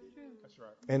 That's right.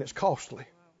 And it's costly.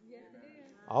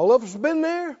 All of us have been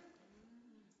there.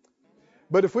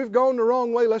 But if we've gone the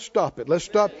wrong way, let's stop it. Let's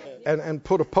stop and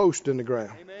put a post in the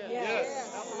ground.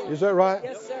 Is that right?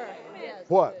 Yes, sir.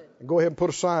 What? Go ahead and put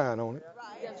a sign on it.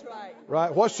 That's right.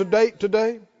 Right? What's the date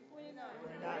today?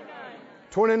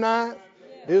 29th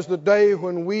is the day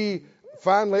when we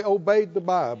finally obeyed the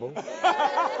Bible.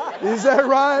 Is that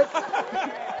right?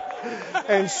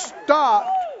 And stopped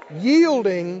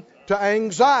yielding to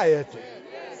anxiety.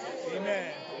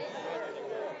 Amen.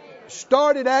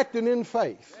 Started acting in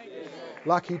faith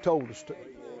like He told us to.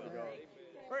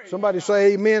 Somebody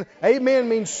say amen. Amen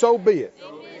means so be it.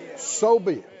 So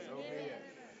be it.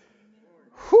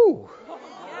 Whew.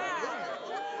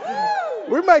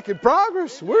 We're making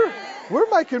progress. We're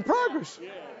making progress.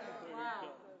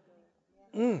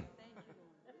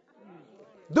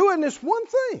 Doing this one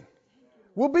thing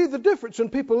will be the difference in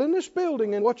people in this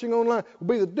building and watching online. Will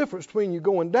be the difference between you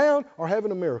going down or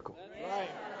having a miracle.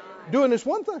 Doing this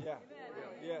one thing.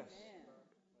 Yes.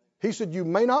 He said, you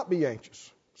may not be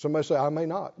anxious. Somebody say, I may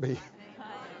not be.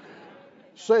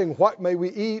 Saying, what may we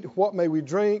eat? What may we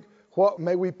drink? What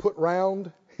may we put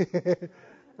round?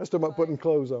 That's talking about putting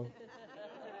clothes on.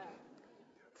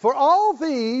 For all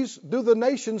these do the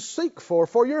nations seek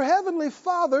for your heavenly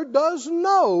Father does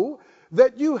know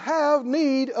that you have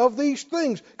need of these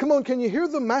things. Come on, can you hear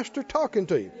the Master talking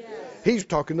to you? Yes. He's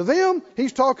talking to them.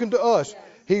 He's talking to us. Yes.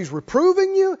 He's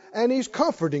reproving you and He's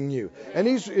comforting you. And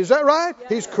is that right? Yes.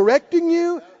 He's correcting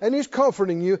you and He's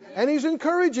comforting you and He's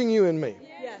encouraging you and me.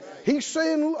 Yes. He's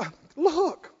saying,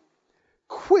 look,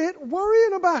 quit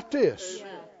worrying about this. Yes.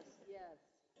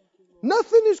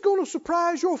 Nothing is going to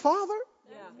surprise your Father.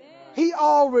 He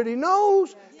already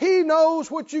knows. He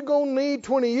knows what you're going to need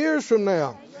 20 years from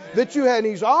now that you had.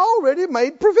 He's already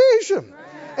made provision.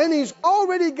 And He's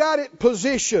already got it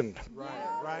positioned.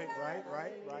 Right.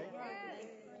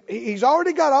 He's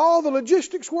already got all the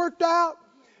logistics worked out.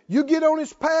 You get on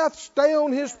His path, stay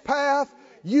on His path,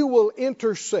 you will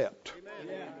intercept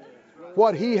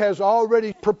what He has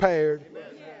already prepared,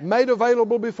 made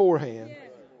available beforehand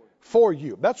for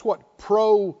you. That's what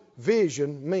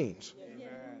provision means.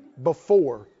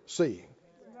 Before seeing.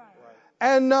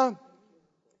 And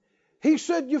He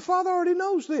said, your Father already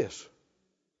knows this.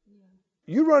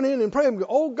 You run in and pray and go,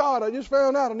 oh God, I just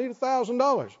found out I need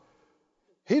 $1,000.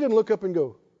 He didn't look up and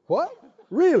go, what?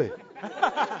 Really?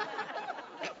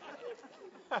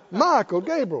 Michael,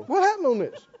 Gabriel, what happened on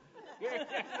this?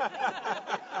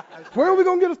 Where are we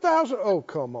going to get $1,000? Oh,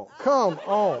 come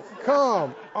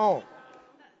on.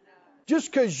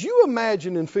 Just because you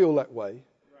imagine and feel that way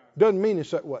doesn't mean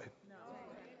it's that way.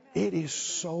 It is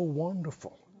so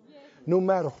wonderful. No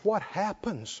matter what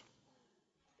happens,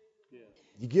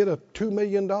 you get a $2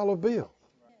 million bill.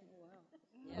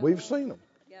 We've seen them.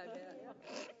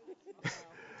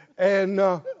 And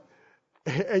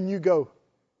you go,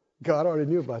 God already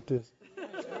knew about this.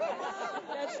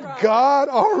 God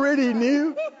already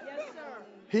knew.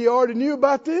 He already knew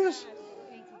about this.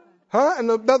 Huh? And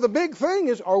the big thing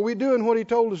is, are we doing what He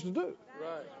told us to do?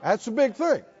 That's the big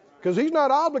thing. Because He's not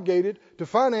obligated to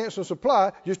finance and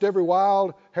supply just every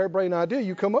wild, harebrained idea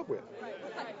you come up with.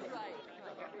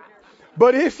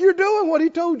 But if you're doing what He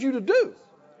told you to do,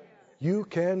 you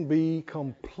can be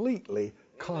completely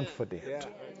confident.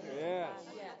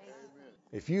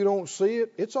 If you don't see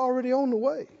it, it's already on the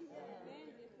way.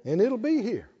 And it'll be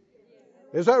here.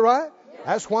 Is that right?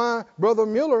 That's why Brother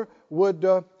Mueller would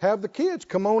have the kids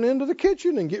come on into the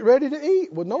kitchen and get ready to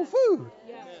eat with no food.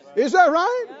 Is that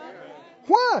right?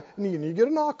 Why? And you get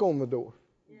a knock on the door.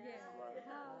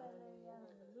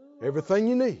 Everything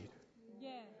you need.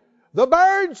 The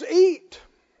birds eat.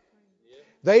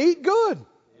 They eat good.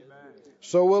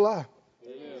 So will I.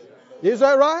 Is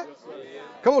that right?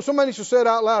 Come on, somebody should say it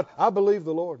out loud. I believe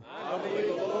the Lord.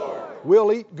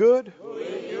 We'll eat good.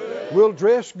 We'll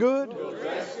dress good.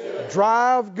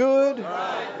 Drive good.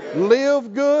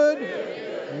 Live good.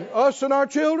 Us and our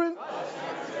children.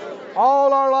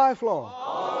 All our life long.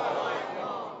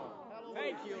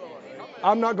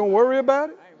 I'm not going to worry about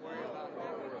it.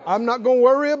 I'm not going to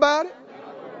worry about it.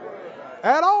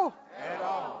 At all.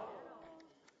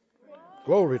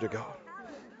 Glory to God.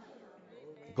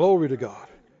 Glory to God.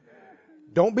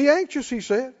 Don't be anxious, He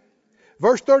said.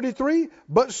 Verse 33,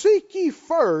 but seek ye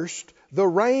first the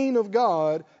reign of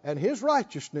God and His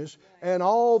righteousness, and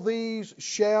all these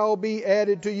shall be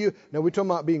added to you. Now we're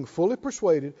talking about being fully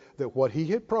persuaded that what He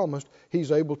had promised,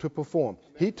 He's able to perform.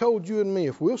 He told you and me,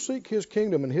 if we'll seek His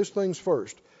kingdom and His things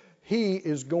first, He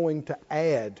is going to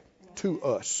add to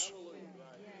us.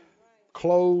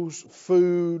 Clothes,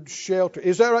 food, shelter.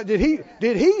 Is that right? Did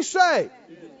He say?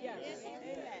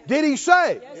 Did He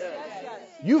say?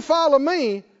 You follow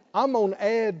me, I'm going to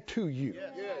add to you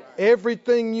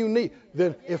everything you need.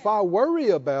 Then if I worry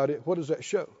about it, what does that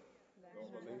show?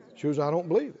 It shows I don't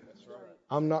believe it.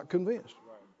 I'm not convinced.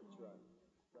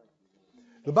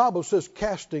 The Bible says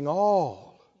casting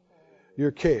all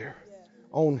your care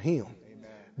on Him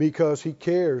because He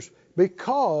cares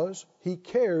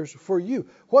for you.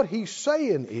 What He's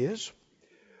saying is,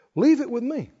 leave it with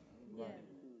me.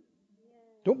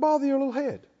 Don't bother your little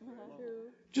head.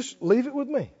 Just leave it with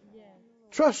me.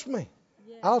 Trust me.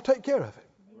 I'll take care of it.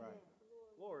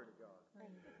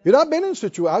 You know, I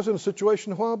was in a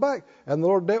situation a while back, and the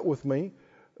Lord dealt with me.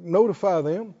 Notify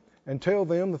them and tell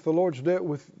them that the Lord's dealt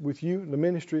with you, the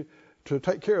ministry, to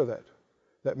take care of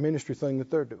that ministry thing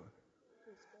that they're doing.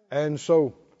 And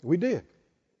so we did.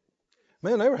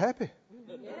 Man, they were happy.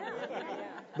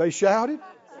 They shouted.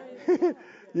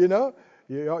 You know,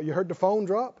 you heard the phone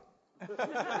drop.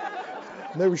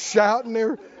 They were shouting. They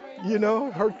were,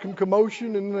 heard some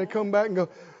commotion, and then they come back and go,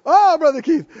 "Oh, Brother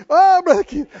Keith! Oh, Brother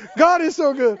Keith! God is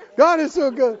so good! God is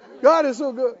so good! God is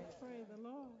so good!"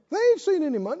 They ain't seen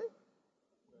any money.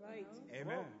 Right.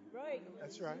 Amen. Right.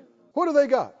 That's right. What do they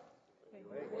got?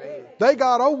 They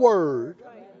got a word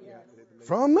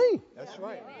from me. That's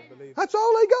right. I believe. That's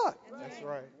all they got. That's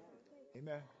right.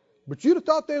 Amen. But you'd have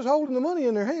thought they was holding the money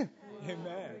in their hand.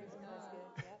 Amen.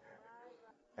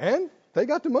 And they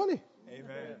got the money.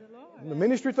 Amen. And the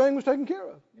ministry thing was taken care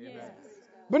of. Amen.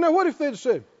 But now what if they'd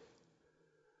said,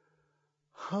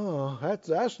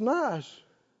 that's nice,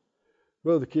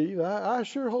 Brother Keith. I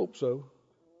sure hope so.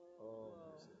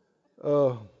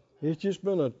 It's just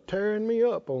been a tearing me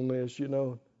up on this,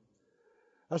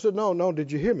 I said, no,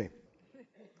 did you hear me?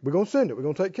 We're going to send it. We're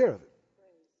going to take care of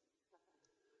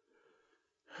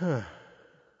it.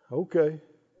 Okay.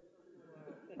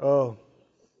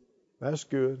 That's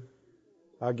good,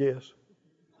 I guess.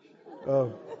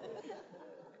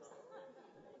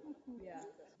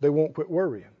 They won't quit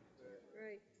worrying.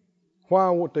 Why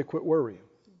won't they quit worrying?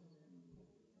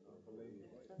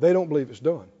 They don't believe it's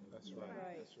done.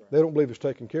 They don't believe it's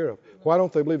taken care of. Why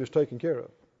don't they believe it's taken care of?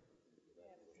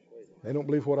 They don't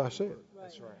believe what I said.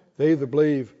 They either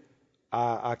believe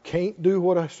I can't do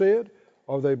what I said,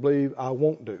 or they believe I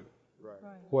won't do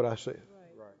what I said.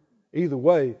 Either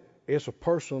way, it's a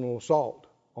personal assault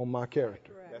on my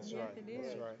character. That's right.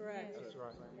 That's right. That's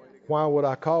right. Why would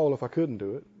I call if I couldn't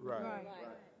do it?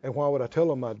 And why would I tell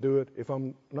them I'd do it if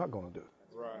I'm not going to do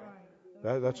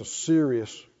it? That's a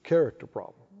serious character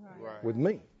problem with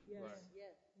me.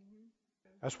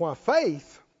 That's why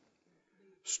faith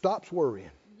stops worrying.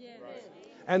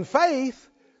 And faith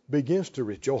begins to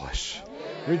rejoice.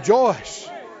 Rejoice.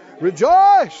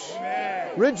 Rejoice.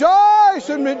 Rejoice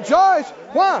and rejoice.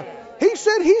 Why? He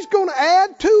said He's going to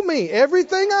add to me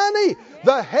everything I need.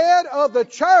 The head of the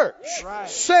church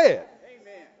said,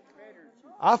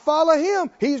 I follow Him.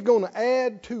 He's going to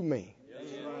add to me.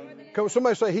 Come on,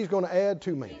 somebody say, He's going to add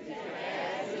to me.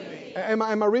 Am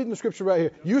I reading the scripture right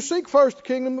here? You seek first the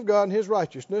kingdom of God and His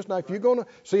righteousness. Now, if you're going to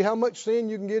see how much sin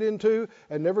you can get into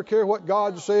and never care what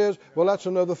God says, well, that's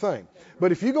another thing.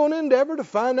 But if you're going to endeavor to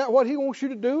find out what He wants you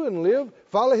to do and live,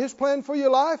 follow His plan for your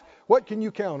life, what can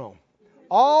you count on?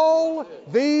 All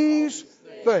these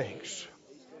things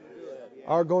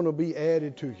are going to be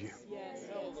added to you.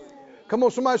 Come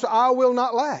on, somebody say, I will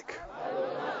not lack.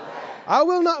 I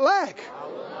will not lack.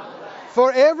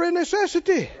 For every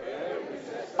necessity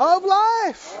of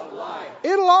life,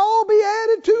 it'll all be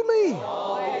added to me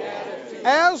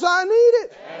as I need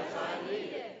it.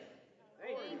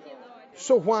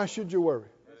 So why should you worry?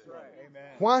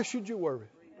 Why should you worry?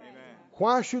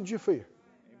 Why should you fear?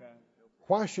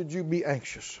 Why should you be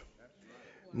anxious?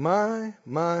 My.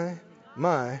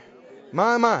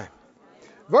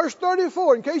 Verse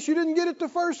 34, in case you didn't get it the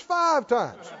first 5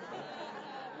 times.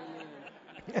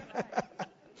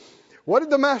 What did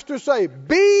the Master say?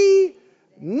 Be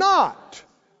not,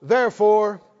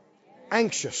 therefore,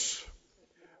 anxious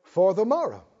for the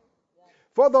morrow.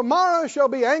 For the morrow shall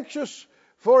be anxious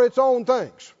for its own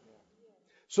things.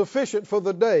 Sufficient for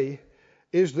the day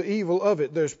is the evil of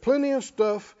it. There's plenty of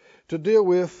stuff to deal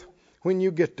with when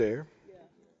you get there.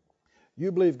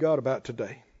 You believe God about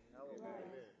today.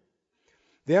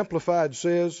 The Amplified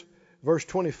says, verse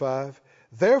 25,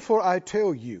 therefore I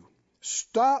tell you,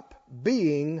 stop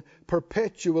being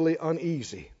perpetually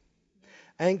uneasy,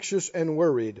 anxious and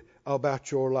worried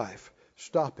about your life.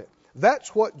 Stop it.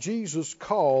 That's what Jesus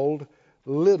called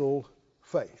little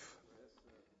faith.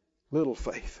 Little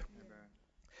faith.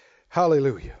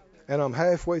 Hallelujah. And I'm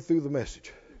halfway through the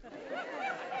message.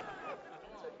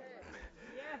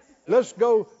 Let's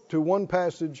go to one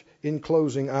passage in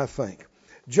closing, I think.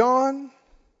 John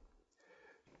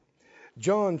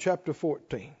chapter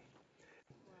 14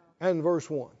 and verse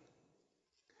 1.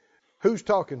 Who's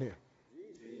talking here?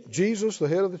 Jesus, the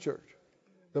head of the church,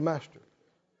 the Master.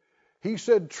 He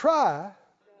said, try,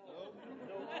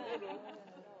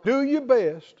 do your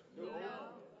best.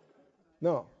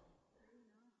 No.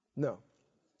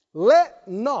 Let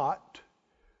not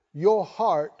your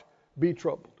heart be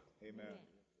troubled. Amen.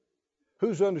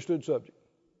 Who's the understood subject?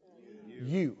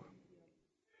 You.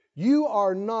 You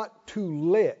are not to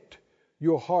let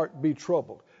your heart be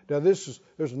troubled. Now there's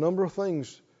a number of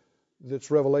things that's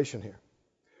revelation here.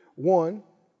 One,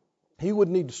 he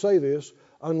wouldn't need to say this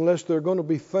unless there are going to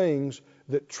be things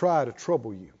that try to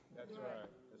trouble you. That's right.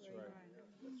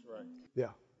 That's right. Yeah.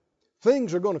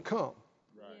 Things are going to come.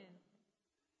 Right.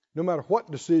 No matter what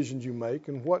decisions you make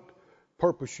and what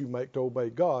purpose you make to obey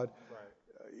God,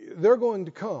 they're going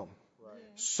to come. Right.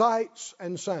 Sights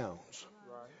and sounds,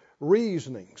 Right.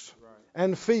 reasonings Right.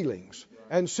 and feelings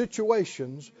and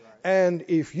situations. And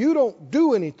if you don't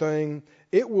do anything,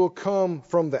 it will come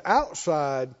from the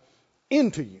outside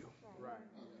into you.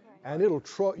 And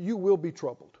you will be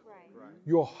troubled.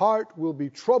 Your heart will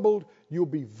be troubled. You'll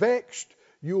be vexed.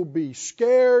 You'll be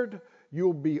scared.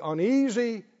 You'll be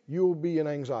uneasy. You'll be in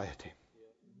anxiety.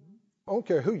 I don't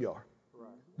care who you are.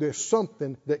 There's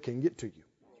something that can get to you.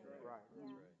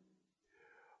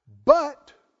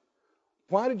 But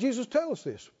why did Jesus tell us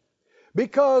this?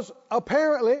 Because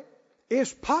apparently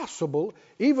it's possible,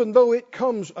 even though it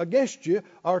comes against you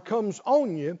or comes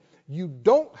on you, you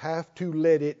don't have to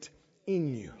let it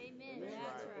in you.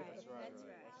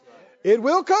 It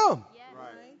will come.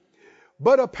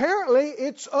 But apparently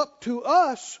it's up to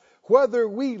us whether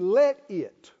we let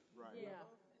it.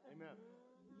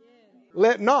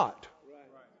 Let not.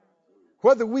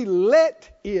 Whether we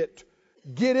let it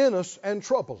get in us and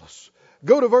trouble us.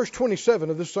 Go to verse 27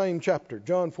 of the same chapter,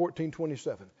 John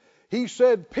 14:27. He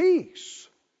said, peace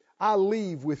I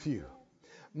leave with you.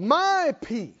 My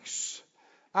peace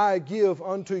I give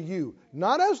unto you.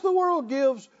 Not as the world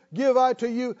gives, give I to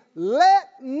you. Let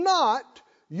not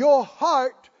your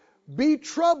heart be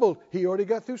troubled. He already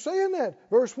got through saying that.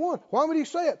 Verse 1. Why would he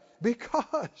say it?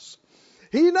 Because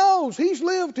he knows he's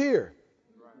lived here.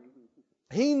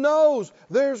 He knows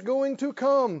there's going to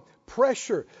come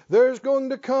pressure. There's going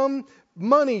to come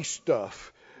money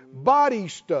stuff, body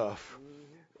stuff,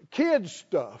 kids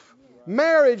stuff,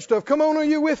 marriage stuff. Come on, are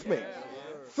you with me?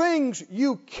 Things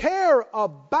you care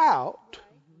about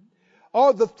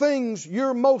are the things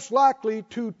you're most likely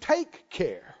to take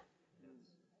care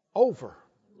over.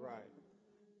 Right.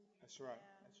 That's right.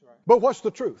 That's right. But what's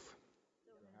the truth?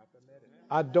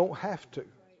 I don't have to.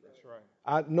 That's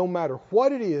right. No matter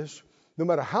what it is, no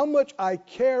matter how much I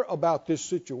care about this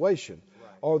situation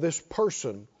or this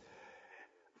person,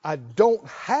 I don't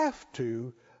have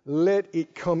to let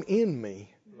it come in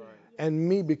me and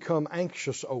me become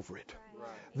anxious over it.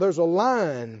 There's a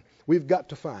line we've got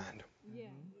to find.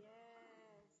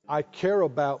 I care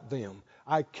about them.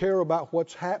 I care about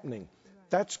what's happening.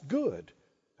 That's good.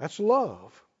 That's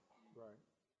love.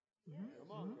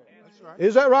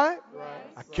 Is that right?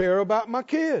 I care about my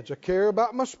kids. I care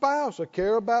about my spouse. I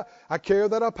care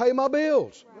that I pay my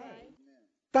bills.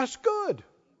 That's good.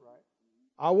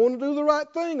 I want to do the right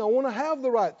thing. I want to have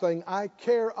the right thing. I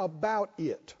care about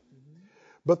it.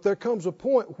 But there comes a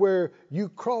point where you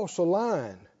cross a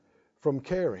line from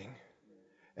caring,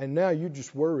 and now you're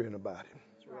just worrying about it.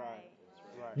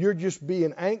 You're just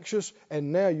being anxious,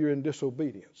 and now you're in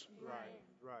disobedience.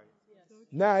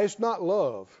 Now it's not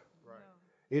love.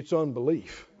 It's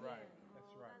unbelief.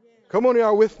 Come on, you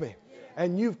are with me.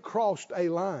 And you've crossed a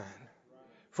line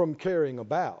from caring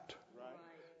about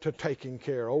to taking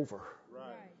care over.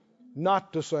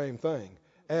 Not the same thing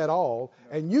at all.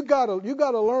 And you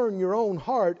gotta learn your own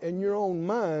heart and your own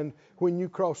mind when you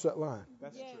cross that line.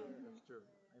 That's true. That's true.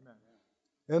 Amen.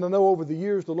 And I know over the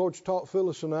years the Lord's taught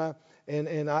Phyllis and I,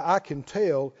 and I can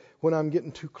tell when I'm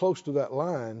getting too close to that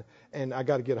line, and I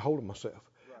got to get a hold of myself.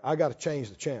 I got to change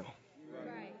the channel.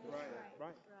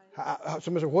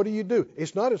 Somebody said, what do?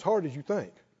 It's not as hard as you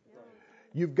think.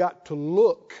 You've got to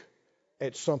look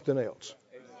at something else.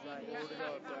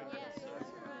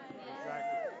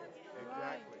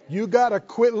 You got to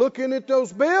quit looking at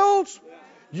those bills.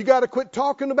 You got to quit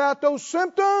talking about those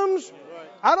symptoms.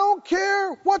 I don't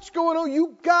care what's going on.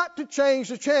 You got to change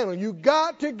the channel. You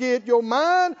got to get your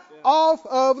mind off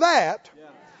of that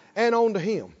and onto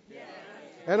Him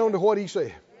and onto what He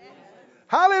said.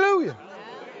 Hallelujah.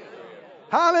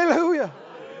 Hallelujah.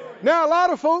 Now, a lot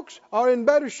of folks are in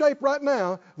better shape right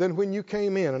now than when you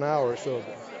came in an hour or so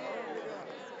ago.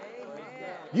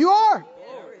 You are.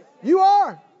 You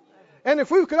are. And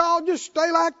if we could all just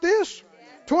stay like this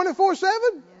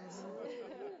 24/7.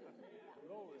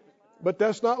 But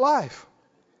that's not life.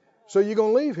 So you're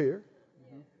going to leave here.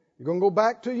 You're going to go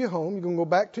back to your home. You're going to go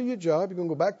back to your job. You're going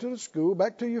to go back to the school,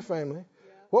 back to your family.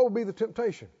 What will be the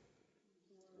temptation?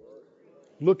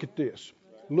 Look at this.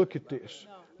 Look at this.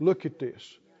 Look at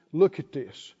this. Look at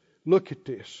this. Look at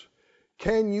this.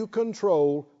 Can you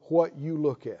control what you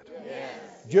look at? Yes.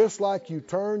 Just like you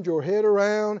turned your head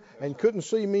around and couldn't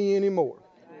see me anymore.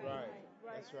 Right.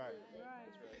 That's right.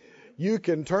 You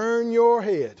can turn your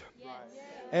head.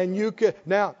 And you can,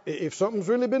 now, if something's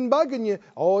really been bugging you,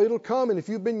 it'll come. And if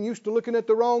you've been used to looking at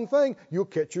the wrong thing, you'll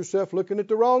catch yourself looking at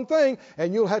the wrong thing.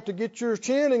 And you'll have to get your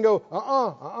chin and go,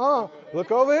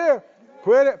 look over here.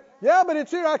 Quit it. Yeah, but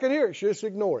it's here. I can hear it. Just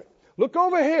ignore it. Look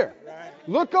over here.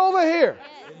 Look over here.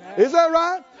 Is that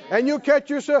right? And you'll catch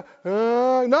yourself,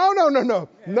 no.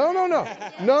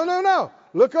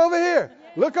 Look over here.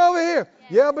 Look over here.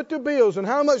 Yeah, but the bills and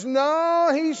how much?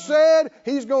 No, He said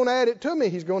He's going to add it to me.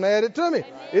 He's going to add it to me.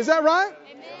 Is that right?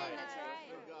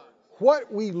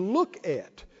 What we look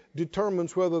at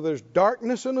determines whether there's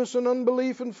darkness in us and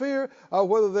unbelief and fear, or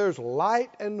whether there's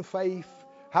light and faith.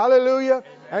 Hallelujah.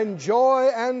 And joy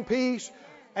and peace.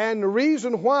 And the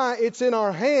reason why it's in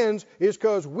our hands is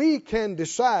because we can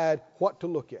decide what to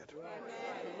look at.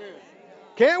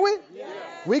 Can't we?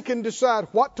 We can decide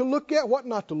what to look at, what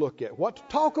not to look at, what to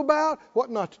talk about, what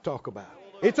not to talk about.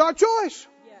 It's our choice.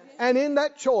 And in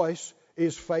that choice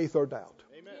is faith or doubt.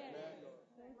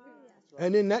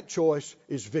 And in that choice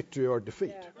is victory or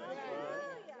defeat.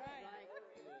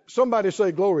 Somebody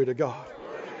say glory to God.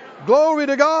 Glory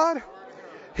to God.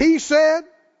 He said,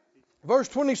 Verse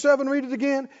 27, read it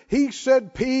again. He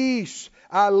said, peace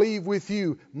I leave with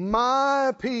you.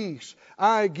 My peace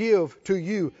I give to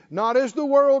you. Not as the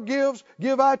world gives,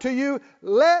 give I to you.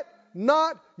 Let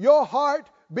not your heart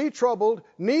be troubled,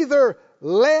 neither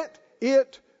let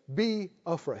it be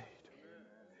afraid.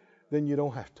 Then you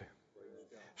don't have to.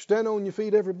 Stand on your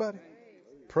feet, everybody.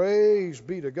 Praise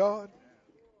be to God.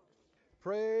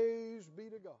 Praise be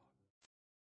to God.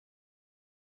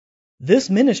 This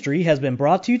ministry has been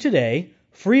brought to you today,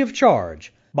 free of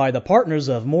charge, by the partners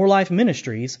of More Life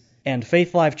Ministries and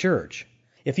Faith Life Church.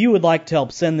 If you would like to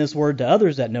help send this word to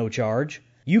others at no charge,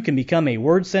 you can become a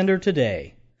word sender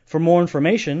today. For more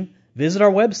information, visit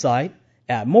our website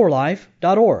at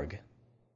morelife.org.